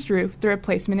damaged roof the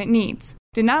replacement it needs.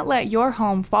 Do not let your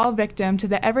home fall victim to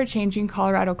the ever-changing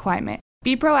Colorado climate.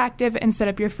 Be proactive and set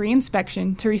up your free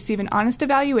inspection to receive an honest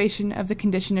evaluation of the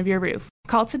condition of your roof.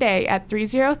 Call today at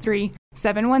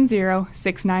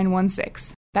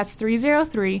 303-710-6916. That's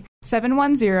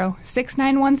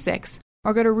 303-710-6916.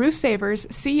 Or go to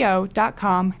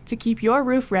roofsaversco.com to keep your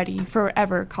roof ready for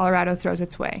wherever Colorado throws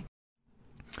its way.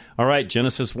 All right,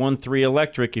 Genesis 1-3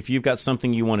 Electric. If you've got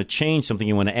something you want to change, something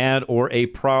you want to add, or a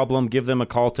problem, give them a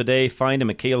call today. Find them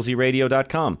at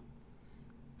klzradio.com.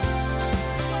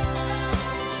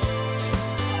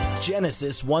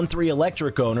 Genesis 1-3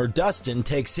 Electric owner Dustin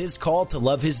takes his call to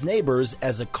love his neighbors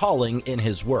as a calling in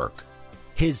his work.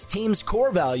 His team's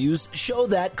core values show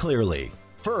that clearly.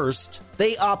 First,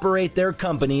 they operate their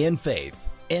company in faith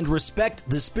and respect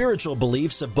the spiritual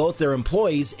beliefs of both their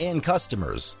employees and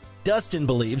customers. Dustin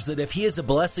believes that if he is a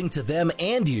blessing to them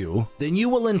and you, then you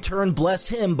will in turn bless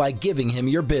him by giving him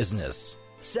your business.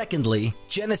 Secondly,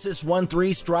 Genesis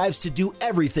 1-3 strives to do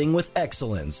everything with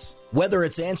excellence. Whether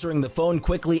it's answering the phone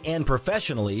quickly and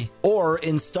professionally, or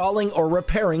installing or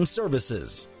repairing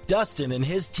services, Dustin and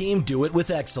his team do it with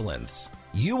excellence.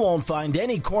 You won't find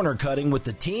any corner cutting with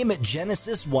the team at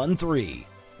Genesis 1-3.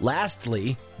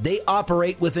 Lastly, they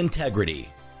operate with integrity.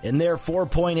 In their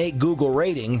 4.8 Google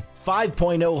rating,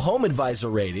 5.0 Home Advisor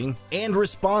rating, and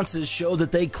responses show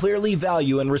that they clearly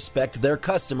value and respect their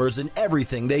customers in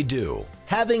everything they do.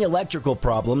 Having electrical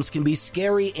problems can be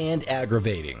scary and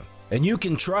aggravating, and you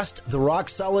can trust the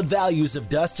rock-solid values of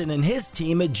Dustin and his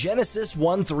team at Genesis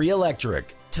 1-3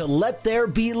 Electric to let there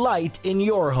be light in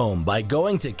your home by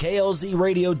going to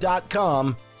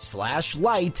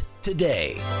klzradio.com/light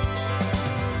today.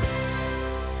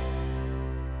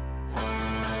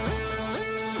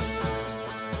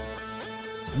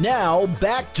 Now,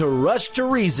 back to Rush to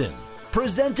Reason,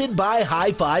 presented by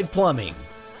High Five Plumbing,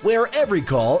 where every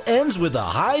call ends with a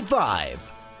high five.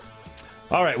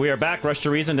 All right, we are back. Rush to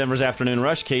Reason, Denver's Afternoon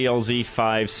Rush, KLZ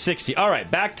 560. All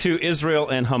right, back to Israel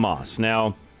and Hamas.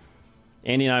 Now,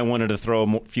 Andy and I wanted to throw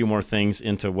a few more things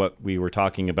into what we were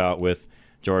talking about with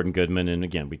Jordan Goodman, and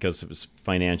again, because it was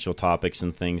financial topics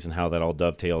and things and how that all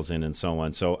dovetails in and so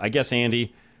on. So I guess,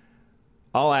 Andy,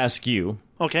 I'll ask you.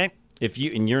 Okay. If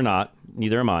you, and you're not,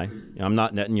 neither am I. I'm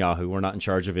not Netanyahu. We're not in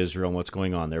charge of Israel and what's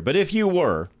going on there. But if you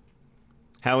were,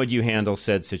 how would you handle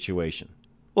said situation?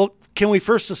 Well, can we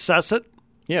first assess it?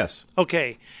 Yes.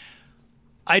 Okay.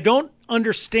 I don't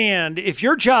understand. If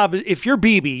you're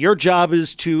Bibi, your job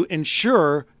is to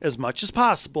ensure as much as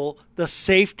possible the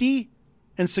safety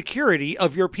and security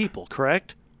of your people,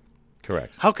 correct?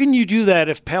 Correct. How can you do that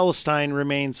if Palestine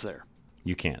remains there?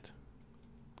 You can't.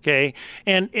 Okay,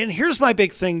 and here's my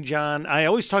big thing, John. I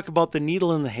always talk about the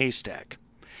needle in the haystack.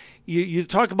 You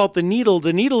talk about the needle.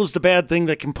 The needle is the bad thing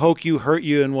that can poke you, hurt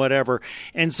you, and whatever.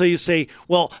 And so you say,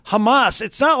 well, Hamas,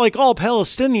 it's not like all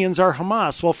Palestinians are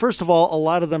Hamas. Well, first of all, a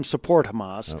lot of them support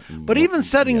Hamas. But even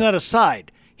setting that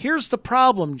aside, here's the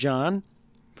problem, John.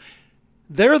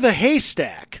 They're the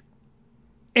haystack.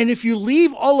 And if you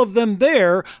leave all of them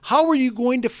there, how are you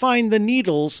going to find the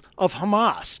needles of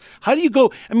Hamas? How do you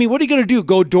go? I mean, what are you going to do?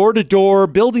 Go door to door,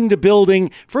 building to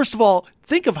building? First of all,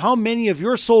 think of how many of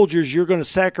your soldiers you're going to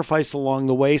sacrifice along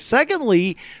the way.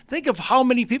 Secondly, think of how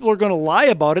many people are going to lie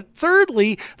about it.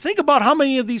 Thirdly, think about how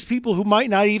many of these people who might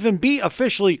not even be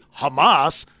officially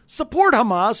Hamas support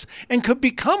Hamas and could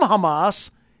become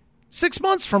Hamas 6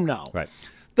 months from now. Right.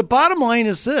 The bottom line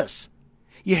is this.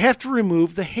 You have to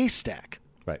remove the haystack.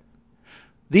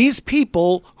 These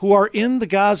people who are in the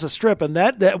Gaza Strip, and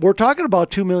that we're talking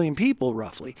about 2 million people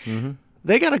roughly,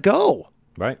 they got to go.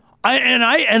 Right.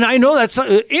 I know that's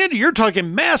Andy. You're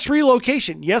talking mass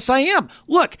relocation. Yes, I am.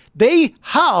 Look, they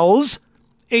house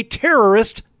a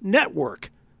terrorist network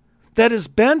that is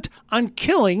bent on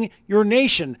killing your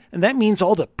nation, and that means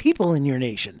all the people in your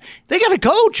nation. They got to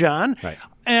go, John. Right.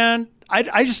 And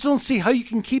I just don't see how you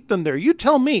can keep them there. You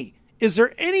tell me. Is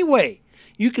there any way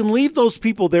you can leave those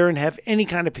people there and have any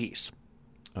kind of peace?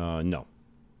 No.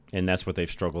 And that's what they've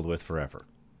struggled with forever.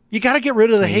 You got to get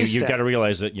rid of the haystack. You've got to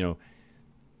realize that,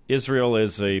 Israel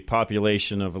is a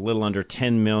population of a little under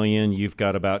 10 million. You've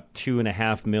got about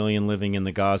 2.5 million living in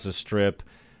the Gaza Strip.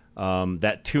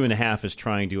 That 2.5 is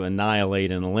trying to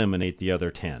annihilate and eliminate the other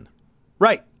 10.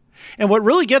 Right. And what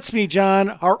really gets me, John,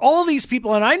 are all these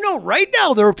people, and I know right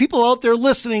now there are people out there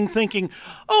listening thinking,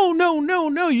 oh,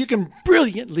 no, you can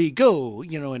brilliantly go,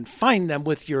 and find them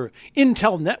with your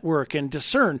intel network and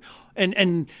discern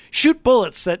and shoot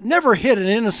bullets that never hit an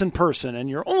innocent person, and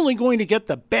you're only going to get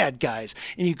the bad guys.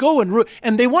 And you go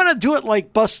and they want to do it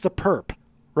like Bust the Perp,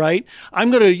 right?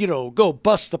 I'm going to, go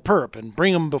bust the perp and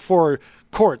bring them before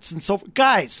courts and so forth.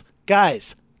 Guys,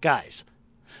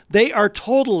 they are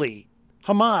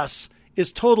Hamas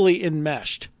is totally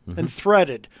enmeshed and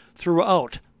threaded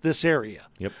throughout this area.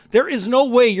 Yep. There is no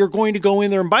way you're going to go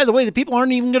in there. And by the way, the people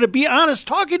aren't even going to be honest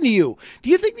talking to you. Do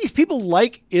you think these people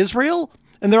like Israel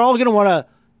and they're all going to want to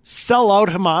sell out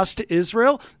Hamas to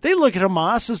Israel? They look at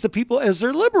Hamas as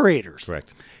their liberators.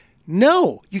 Correct.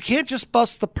 No, you can't just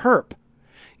bust the perp.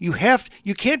 You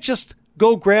can't just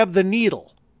go grab the needle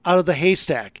out of the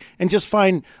haystack and just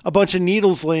find a bunch of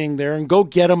needles laying there and go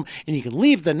get them, and you can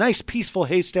leave the nice peaceful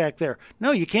haystack there.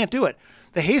 No, you can't do it.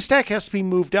 The haystack has to be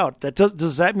moved out.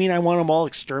 Does that mean I want them all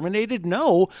exterminated?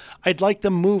 No, I'd like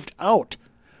them moved out.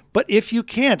 But if you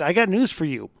can't, I got news for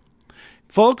you.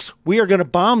 Folks, we are going to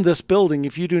bomb this building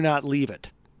if you do not leave it.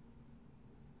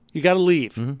 You got to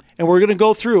leave. And we're going to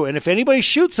go through, and if anybody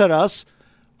shoots at us,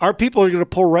 our people are going to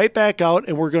pull right back out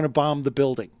and we're going to bomb the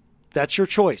building. That's your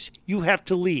choice. You have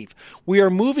to leave. We are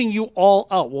moving you all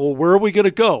out. Well, where are we going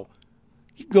to go?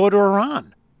 You can go to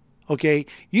Iran. Okay?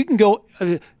 You can go,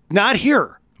 not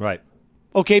here. Right.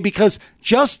 Okay? Because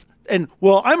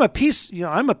I'm a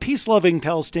peace-loving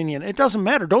Palestinian. It doesn't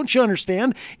matter. Don't you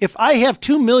understand? If I have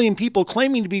 2 million people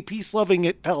claiming to be peace-loving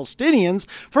Palestinians,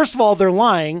 first of all, they're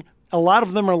lying. A lot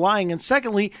of them are lying. And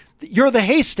secondly, you're the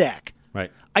haystack.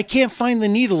 Right. I can't find the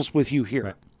needles with you here.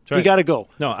 Right. You got to go.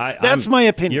 No, that's my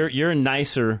opinion. You're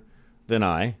nicer than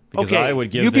I, because okay. I would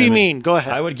give you them. be mean. Go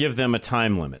ahead. I would give them a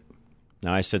time limit.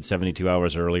 Now, I said 72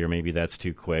 hours earlier. Maybe that's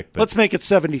too quick. But let's make it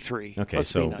 73. Okay, Let's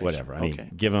so be nice. whatever. I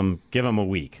mean, give them a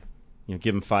week.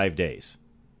 Give them 5 days,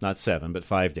 not 7, but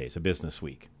 5 days, a business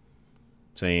week.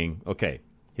 Saying, okay,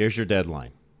 here's your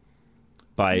deadline.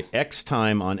 By X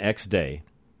time on X day,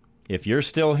 if you're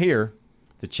still here,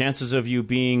 the chances of you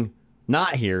being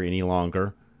not here any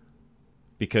longer,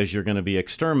 because you're going to be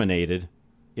exterminated,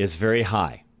 is very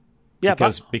high. Yeah,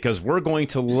 because we're going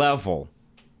to level.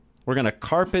 We're going to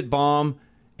carpet bomb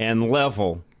and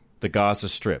level the Gaza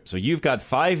Strip. So you've got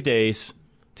 5 days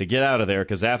to get out of there,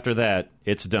 because after that,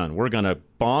 it's done. We're going to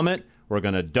bomb it, we're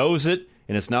going to doze it,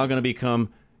 and it's now going to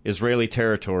become Israeli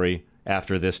territory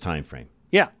after this time frame.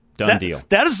 Yeah. Done deal.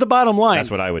 That is the bottom line.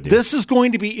 That's what I would do. This is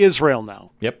going to be Israel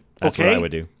now. Yep, that's what I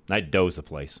would do. I'd doze the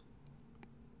place.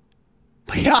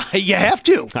 Yeah, you have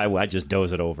to. I just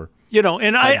doze it over.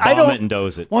 And I don't. It and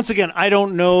doze it. Once again, I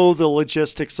don't know the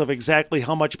logistics of exactly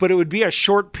how much, but it would be a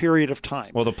short period of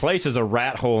time. Well, the place is a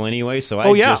rat hole anyway, so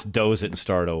I'd just doze it and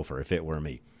start over if it were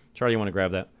me. Charlie, you want to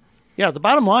grab that? Yeah, the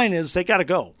bottom line is they got to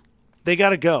go. They got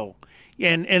to go.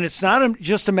 And it's not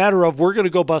just a matter of we're going to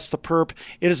go bust the perp.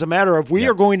 It is a matter of we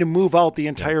are going to move out the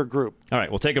entire group. All right,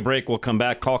 we'll take a break. We'll come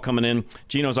back. Call coming in.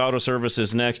 Gino's Auto Service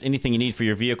is next. Anything you need for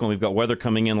your vehicle. We've got weather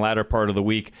coming in latter part of the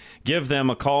week. Give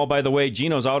them a call. By the way,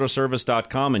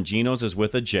 Gino'sAutoservice.com, and Gino's is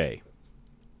with a J.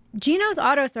 Gino's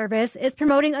Auto Service is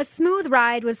promoting a smooth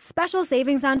ride with special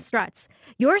savings on struts.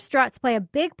 Your struts play a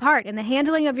big part in the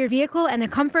handling of your vehicle and the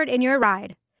comfort in your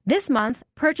ride. This month,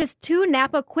 purchase 2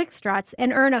 Napa Quick Struts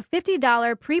and earn a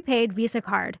 $50 prepaid Visa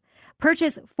card.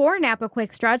 Purchase 4 Napa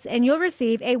Quick Struts and you'll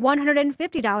receive a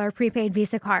 $150 prepaid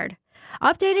Visa card.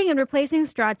 Updating and replacing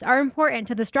struts are important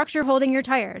to the structure holding your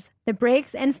tires, the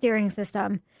brakes, and steering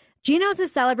system. Gino's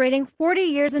is celebrating 40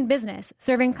 years in business,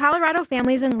 serving Colorado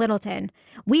families in Littleton.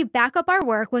 We back up our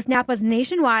work with Napa's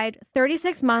nationwide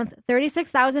 36-month,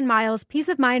 36,000 miles peace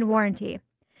of mind warranty.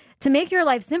 To make your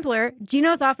life simpler,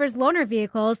 Gino's offers loaner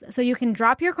vehicles so you can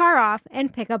drop your car off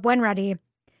and pick up when ready.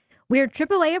 We're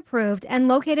AAA approved and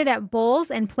located at Bowles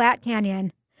and Platte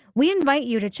Canyon. We invite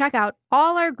you to check out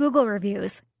all our Google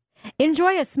reviews.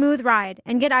 Enjoy a smooth ride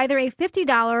and get either a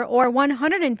 $50 or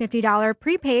 $150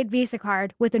 prepaid Visa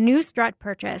card with a new strut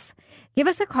purchase. Give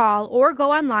us a call or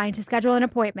go online to schedule an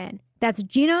appointment. That's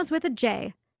Gino's with a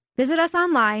J. Visit us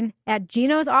online at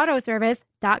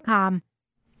ginosautoservice.com.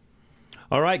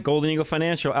 All right, Golden Eagle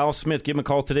Financial, Al Smith, give him a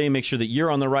call today. Make sure that you're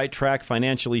on the right track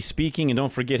financially speaking. And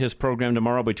don't forget his program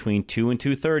tomorrow between 2 and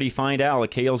 2:30. Find Al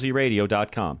at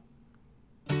klzradio.com.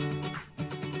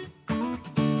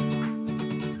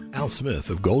 Al Smith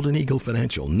of Golden Eagle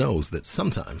Financial knows that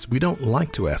sometimes we don't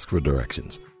like to ask for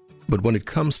directions. But when it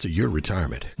comes to your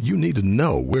retirement, you need to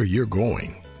know where you're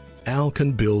going. Al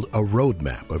can build a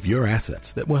roadmap of your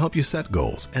assets that will help you set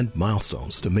goals and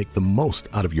milestones to make the most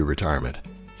out of your retirement.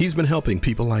 He's been helping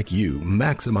people like you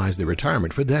maximize their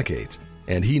retirement for decades,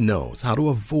 and he knows how to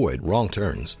avoid wrong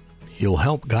turns. He'll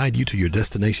help guide you to your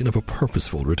destination of a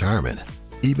purposeful retirement,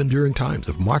 even during times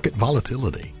of market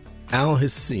volatility. Al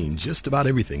has seen just about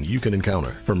everything you can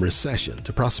encounter, from recession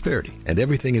to prosperity and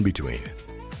everything in between.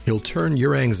 He'll turn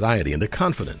your anxiety into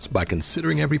confidence by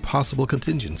considering every possible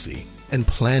contingency and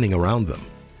planning around them.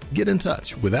 Get in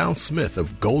touch with Al Smith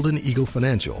of Golden Eagle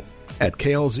Financial at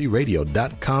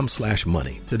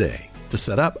klzradio.com/money today to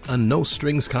set up a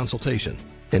no-strings consultation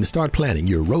and start planning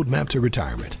your roadmap to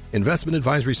retirement. Investment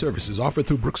advisory services offered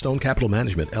through Brookstone Capital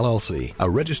Management, LLC, a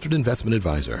registered investment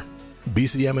advisor.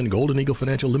 BCM and Golden Eagle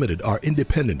Financial Limited are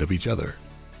independent of each other.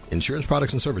 Insurance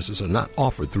products and services are not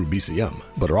offered through BCM,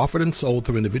 but are offered and sold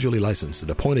through individually licensed and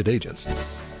appointed agents.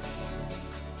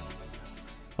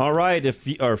 All right,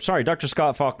 Dr.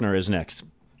 Scott Faulkner is next.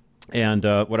 And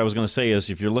what I was going to say is,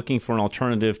 if you're looking for an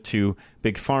alternative to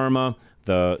big pharma,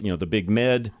 the big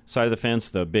med side of the fence,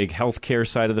 the big healthcare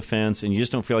side of the fence, and you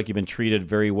just don't feel like you've been treated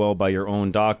very well by your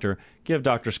own doctor, give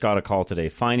Dr. Scott a call today.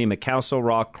 Find him at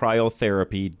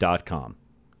CastleRockCryotherapy.com.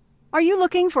 Are you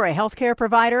looking for a healthcare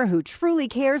provider who truly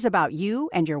cares about you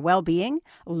and your well-being?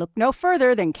 Look no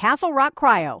further than Castle Rock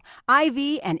Cryo,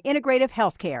 IV and Integrative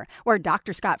Healthcare, where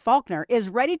Dr. Scott Faulkner is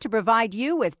ready to provide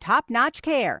you with top-notch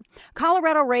care.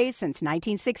 Colorado raised since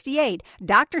 1968,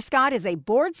 Dr. Scott is a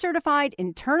board-certified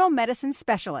internal medicine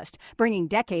specialist, bringing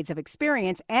decades of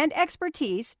experience and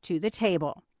expertise to the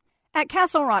table. At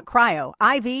Castle Rock Cryo,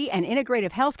 IV, and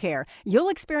Integrative Healthcare, you'll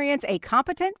experience a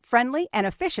competent, friendly, and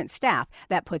efficient staff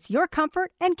that puts your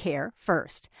comfort and care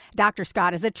first. Dr.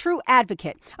 Scott is a true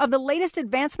advocate of the latest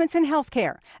advancements in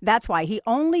healthcare. That's why he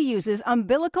only uses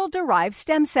umbilical-derived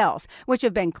stem cells, which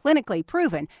have been clinically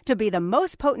proven to be the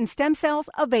most potent stem cells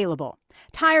available.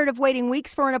 Tired of waiting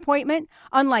weeks for an appointment?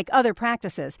 Unlike other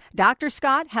practices, Dr.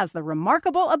 Scott has the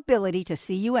remarkable ability to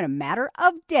see you in a matter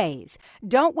of days.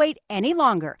 Don't wait any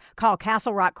longer. Call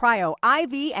Castle Rock Cryo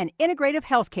IV and Integrative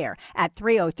Healthcare at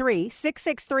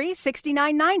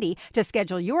 303-663-6990 to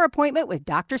schedule your appointment with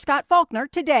Dr. Scott Faulkner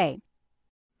today.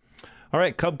 All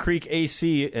right, Cub Creek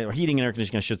AC, heating and air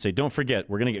conditioning, I should say. Don't forget,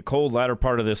 we're going to get cold latter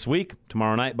part of this week.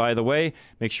 Tomorrow night, by the way,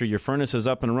 make sure your furnace is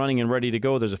up and running and ready to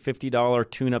go. There's a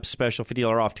 $50 tune-up special,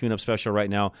 $50 off tune-up special right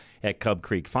now at Cub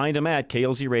Creek. Find them at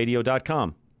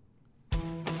klzradio.com.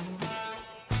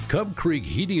 Cub Creek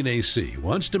Heating and AC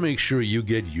wants to make sure you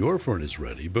get your furnace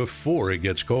ready before it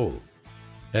gets cold.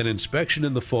 An inspection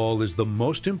in the fall is the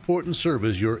most important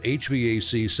service your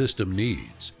HVAC system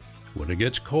needs. When it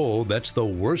gets cold, that's the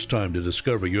worst time to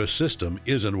discover your system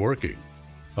isn't working.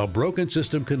 A broken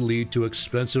system can lead to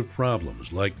expensive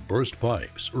problems like burst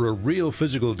pipes or a real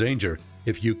physical danger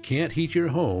if you can't heat your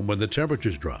home when the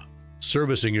temperatures drop.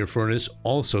 Servicing your furnace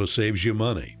also saves you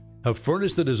money. A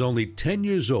furnace that is only 10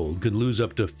 years old can lose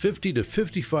up to 50 to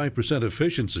 55%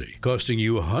 efficiency, costing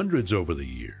you hundreds over the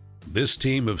year. This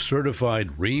team of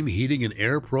certified Rheem Heating and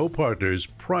Air Pro partners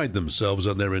pride themselves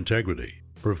on their integrity,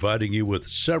 providing you with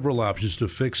several options to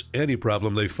fix any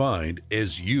problem they find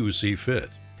as you see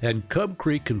fit. And Cub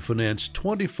Creek can finance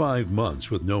 25 months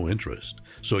with no interest,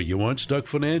 so you aren't stuck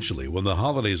financially when the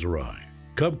holidays arrive.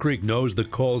 Cub Creek knows the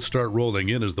calls start rolling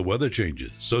in as the weather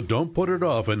changes, so don't put it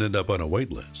off and end up on a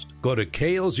wait list. Go to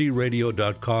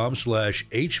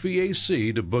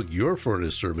klzradio.com/HVAC to book your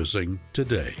furnace servicing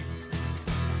today.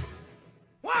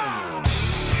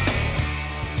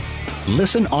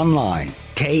 Listen online,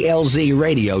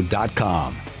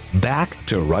 klzradio.com. Back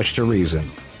to Rush to Reason.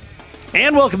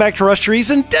 And welcome back to Rush to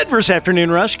Reason, Denver's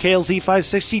Afternoon Rush, KLZ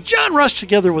 560. John Rush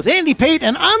together with Andy Pate.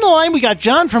 And on the line, we got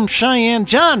John from Cheyenne.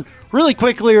 John, really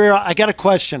quickly, I got a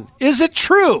question. Is it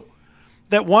true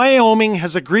that Wyoming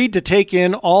has agreed to take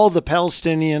in all the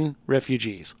Palestinian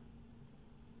refugees?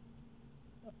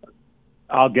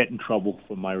 I'll get in trouble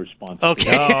for my response.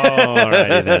 Okay. All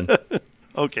righty then.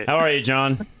 Okay. How are you,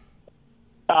 John?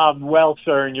 Well,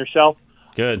 sir, and yourself?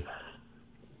 Good.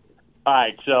 All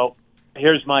right, so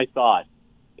here's my thought.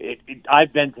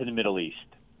 I've been to the Middle East.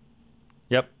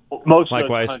 Yep. Most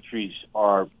Likewise. of those countries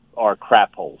are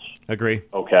crap holes. Agree.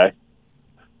 Okay?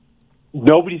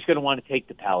 Nobody's going to want to take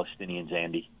the Palestinians,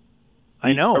 Andy.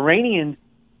 I know. Iranians,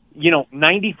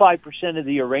 95% of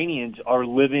the Iranians are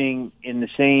living in the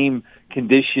same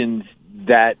conditions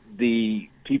that the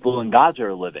people in Gaza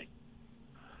are living.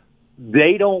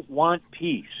 They don't want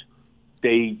peace.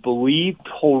 They believe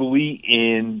totally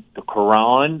in the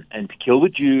Quran and to kill the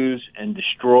Jews and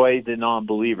destroy the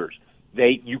non-believers.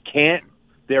 They're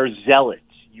zealots.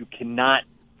 You cannot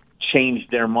change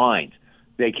their minds.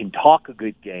 They can talk a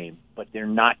good game, but they're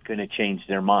not going to change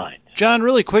their minds. John,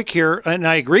 really quick here, and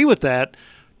I agree with that.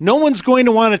 No one's going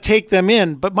to want to take them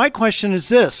in, but my question is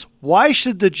this. Why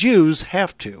should the Jews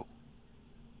have to?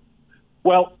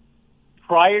 Well,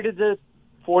 prior to the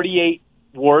 48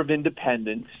 War of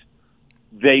Independence,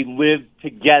 they lived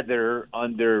together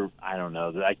under, I don't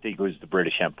know, I think it was the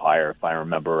British Empire, if I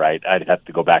remember right. I'd have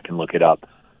to go back and look it up.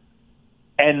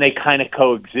 And they kind of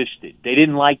coexisted. They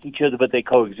didn't like each other, but they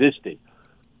coexisted.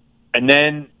 And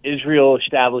then Israel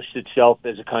established itself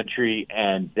as a country,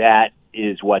 and that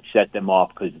is what set them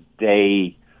off because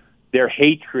their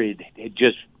hatred had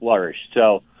just flourished.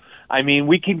 So, I mean,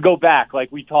 we can go back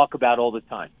like we talk about all the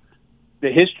time.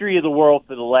 The history of the world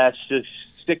for the last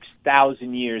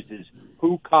 6,000 years is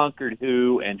who conquered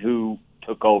who and who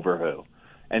took over who.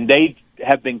 And they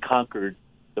have been conquered,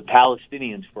 the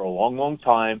Palestinians, for a long, long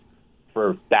time,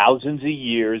 for thousands of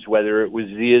years, whether it was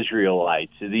the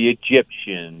Israelites or the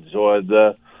Egyptians or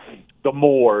the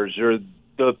Moors or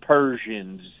the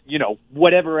Persians,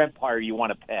 whatever empire you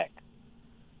want to pick.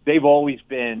 They've always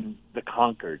been the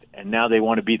conquered, and now they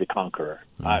want to be the conqueror.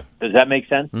 Does that make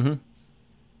sense? Mm-hmm.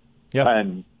 Yeah.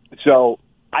 And so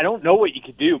I don't know what you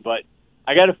could do, but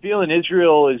I got a feeling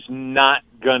Israel is not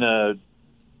going to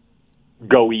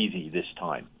go easy this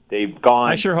time. They've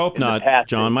gone. I sure hope not,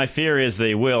 John. My fear is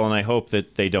they will, and I hope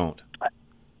that they don't.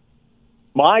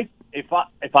 If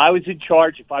I was in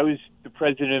charge, if I was the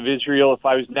president of Israel, if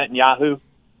I was Netanyahu,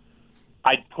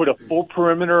 I'd put a full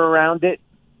perimeter around it.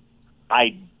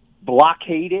 I'd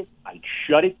blockade it. I'd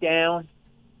shut it down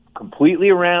completely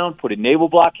around, put a naval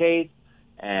blockade,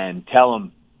 and tell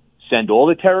them, send all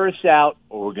the terrorists out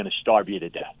or we're going to starve you to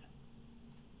death.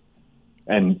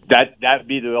 And that'd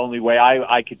be the only way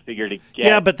I could figure to get.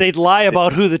 Yeah, but they'd lie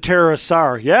about who the terrorists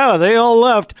are. Yeah, they all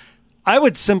left. I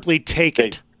would simply take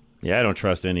it. Yeah, I don't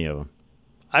trust any of them.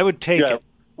 I would take it.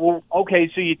 Well,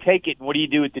 okay, so you take it. What do you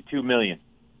do with the $2 million?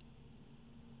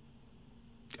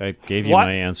 I gave you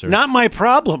my answer. Not my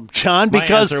problem, John. Because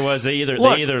my answer was they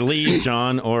either leave,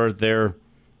 John, or they're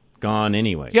gone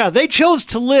anyway. Yeah, they chose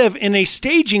to live in a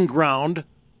staging ground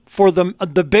for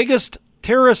the biggest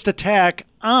terrorist attack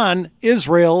on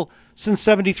Israel since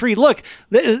 '73. Look,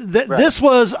 this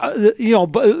was,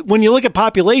 when you look at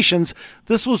populations,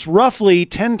 this was roughly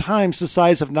 10 times the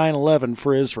size of 9/11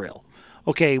 for Israel.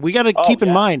 Okay, we got to keep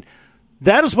in mind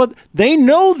that is what they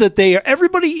know that they are.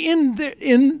 Everybody in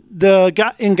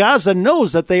Gaza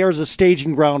knows that they are the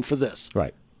staging ground for this.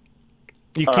 Right.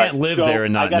 You can't live there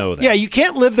and not know that. Yeah, you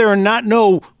can't live there and not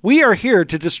know we are here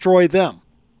to destroy them.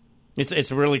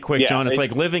 It's really quick, John. It's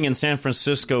like living in San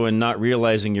Francisco and not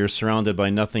realizing you're surrounded by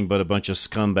nothing but a bunch of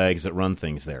scumbags that run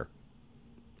things there,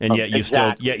 and yet you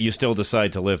still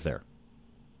decide to live there.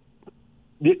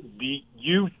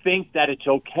 You think that it's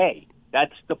okay?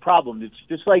 That's the problem. It's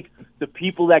just like the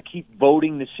people that keep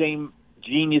voting the same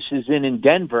geniuses in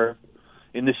Denver,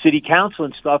 in the city council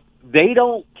and stuff. They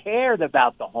don't care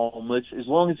about the homeless as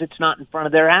long as it's not in front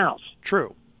of their house.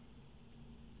 True.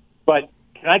 But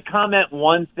can I comment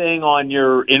one thing on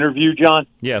your interview, John?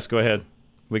 Yes, go ahead.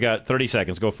 We got 30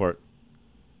 seconds. Go for it.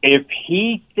 If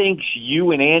he thinks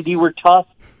you and Andy were tough,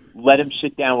 let him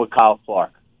sit down with Kyle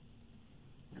Clark.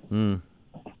 Good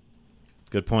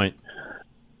point.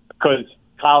 Because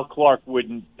Kyle Clark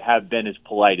wouldn't have been as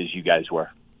polite as you guys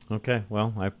were. Okay,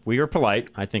 well, we were polite.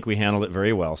 I think we handled it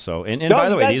very well. So, and by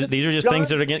the way, these are just things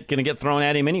that are going to get thrown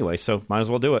at him anyway. So, might as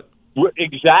well do it.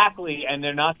 Exactly, and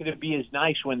they're not going to be as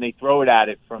nice when they throw it at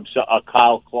it from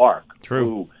Kyle Clark,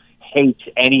 who hates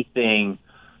anything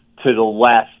to the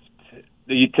left,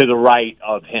 to the right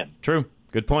of him. True.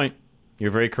 Good point.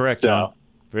 You're very correct, John.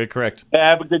 Very correct.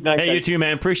 Have a good night. Hey, you too,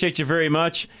 man. Appreciate you very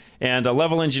much. And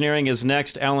Level Engineering is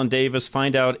next. Alan Davis,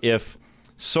 find out if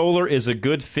solar is a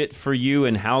good fit for you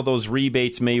and how those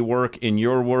rebates may work in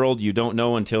your world. You don't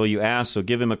know until you ask, so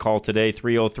give him a call today,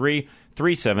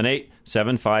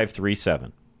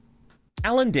 303-378-7537.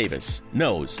 Alan Davis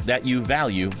knows that you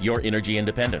value your energy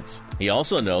independence. He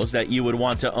also knows that you would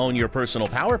want to own your personal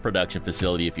power production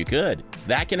facility if you could.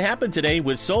 That can happen today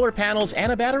with solar panels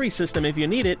and a battery system if you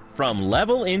need it from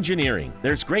Level Engineering.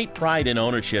 There's great pride in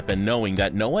ownership and knowing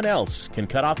that no one else can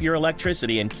cut off your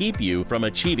electricity and keep you from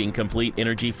achieving complete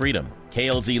energy freedom.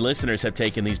 KLZ listeners have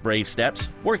taken these brave steps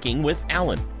working with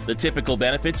Alan. The typical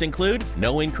benefits include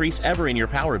no increase ever in your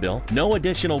power bill, no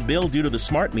additional bill due to the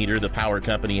smart meter the power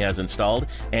company has installed,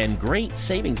 and great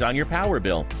savings on your power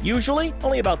bill. Usually,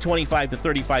 only about 25 to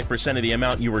 35% of the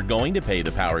amount you were going to pay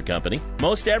the power company.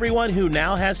 Most everyone who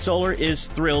now has solar is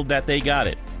thrilled that they got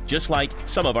it, just like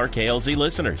some of our KLZ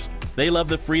listeners. They love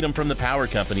the freedom from the power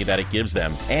company that it gives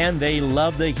them, and they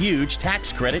love the huge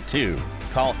tax credit too.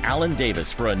 Call Alan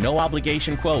Davis for a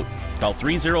no-obligation quote. Call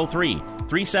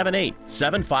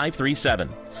 303-378-7537.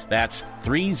 That's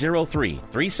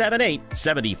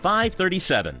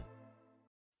 303-378-7537.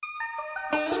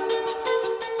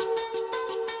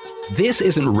 This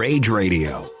isn't rage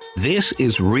radio. This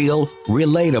is real,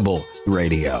 relatable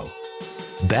radio.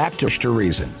 Back to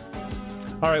Reason.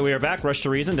 All right, we are back. Rush to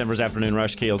Reason, Denver's Afternoon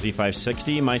Rush, KLZ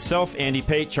 560. Myself, Andy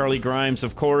Pate, Charlie Grimes,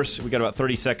 of course. We got about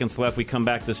 30 seconds left. We come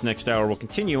back this next hour. We'll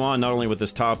continue on not only with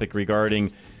this topic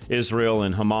regarding Israel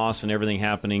and Hamas and everything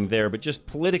happening there, but just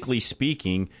politically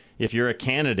speaking, if you're a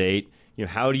candidate,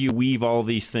 how do you weave all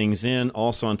these things in?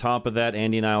 Also, on top of that,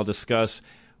 Andy and I will discuss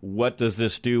what does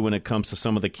this do when it comes to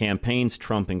some of the campaigns,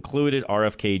 Trump included,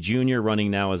 RFK Jr.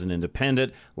 running now as an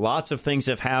independent. Lots of things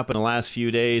have happened in the last few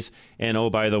days. And,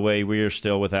 oh, by the way, we are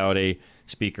still without a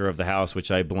Speaker of the House, which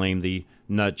I blame the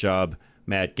nut job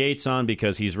Matt Gaetz on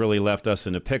because he's really left us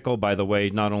in a pickle, by the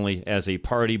way, not only as a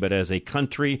party but as a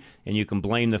country. And you can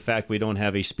blame the fact we don't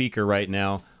have a speaker right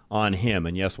now on him.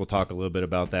 And yes, we'll talk a little bit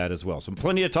about that as well. So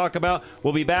plenty to talk about.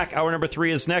 We'll be back. Hour number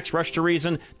 3 is next. Rush to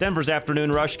Reason, Denver's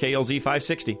Afternoon Rush, KLZ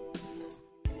 560.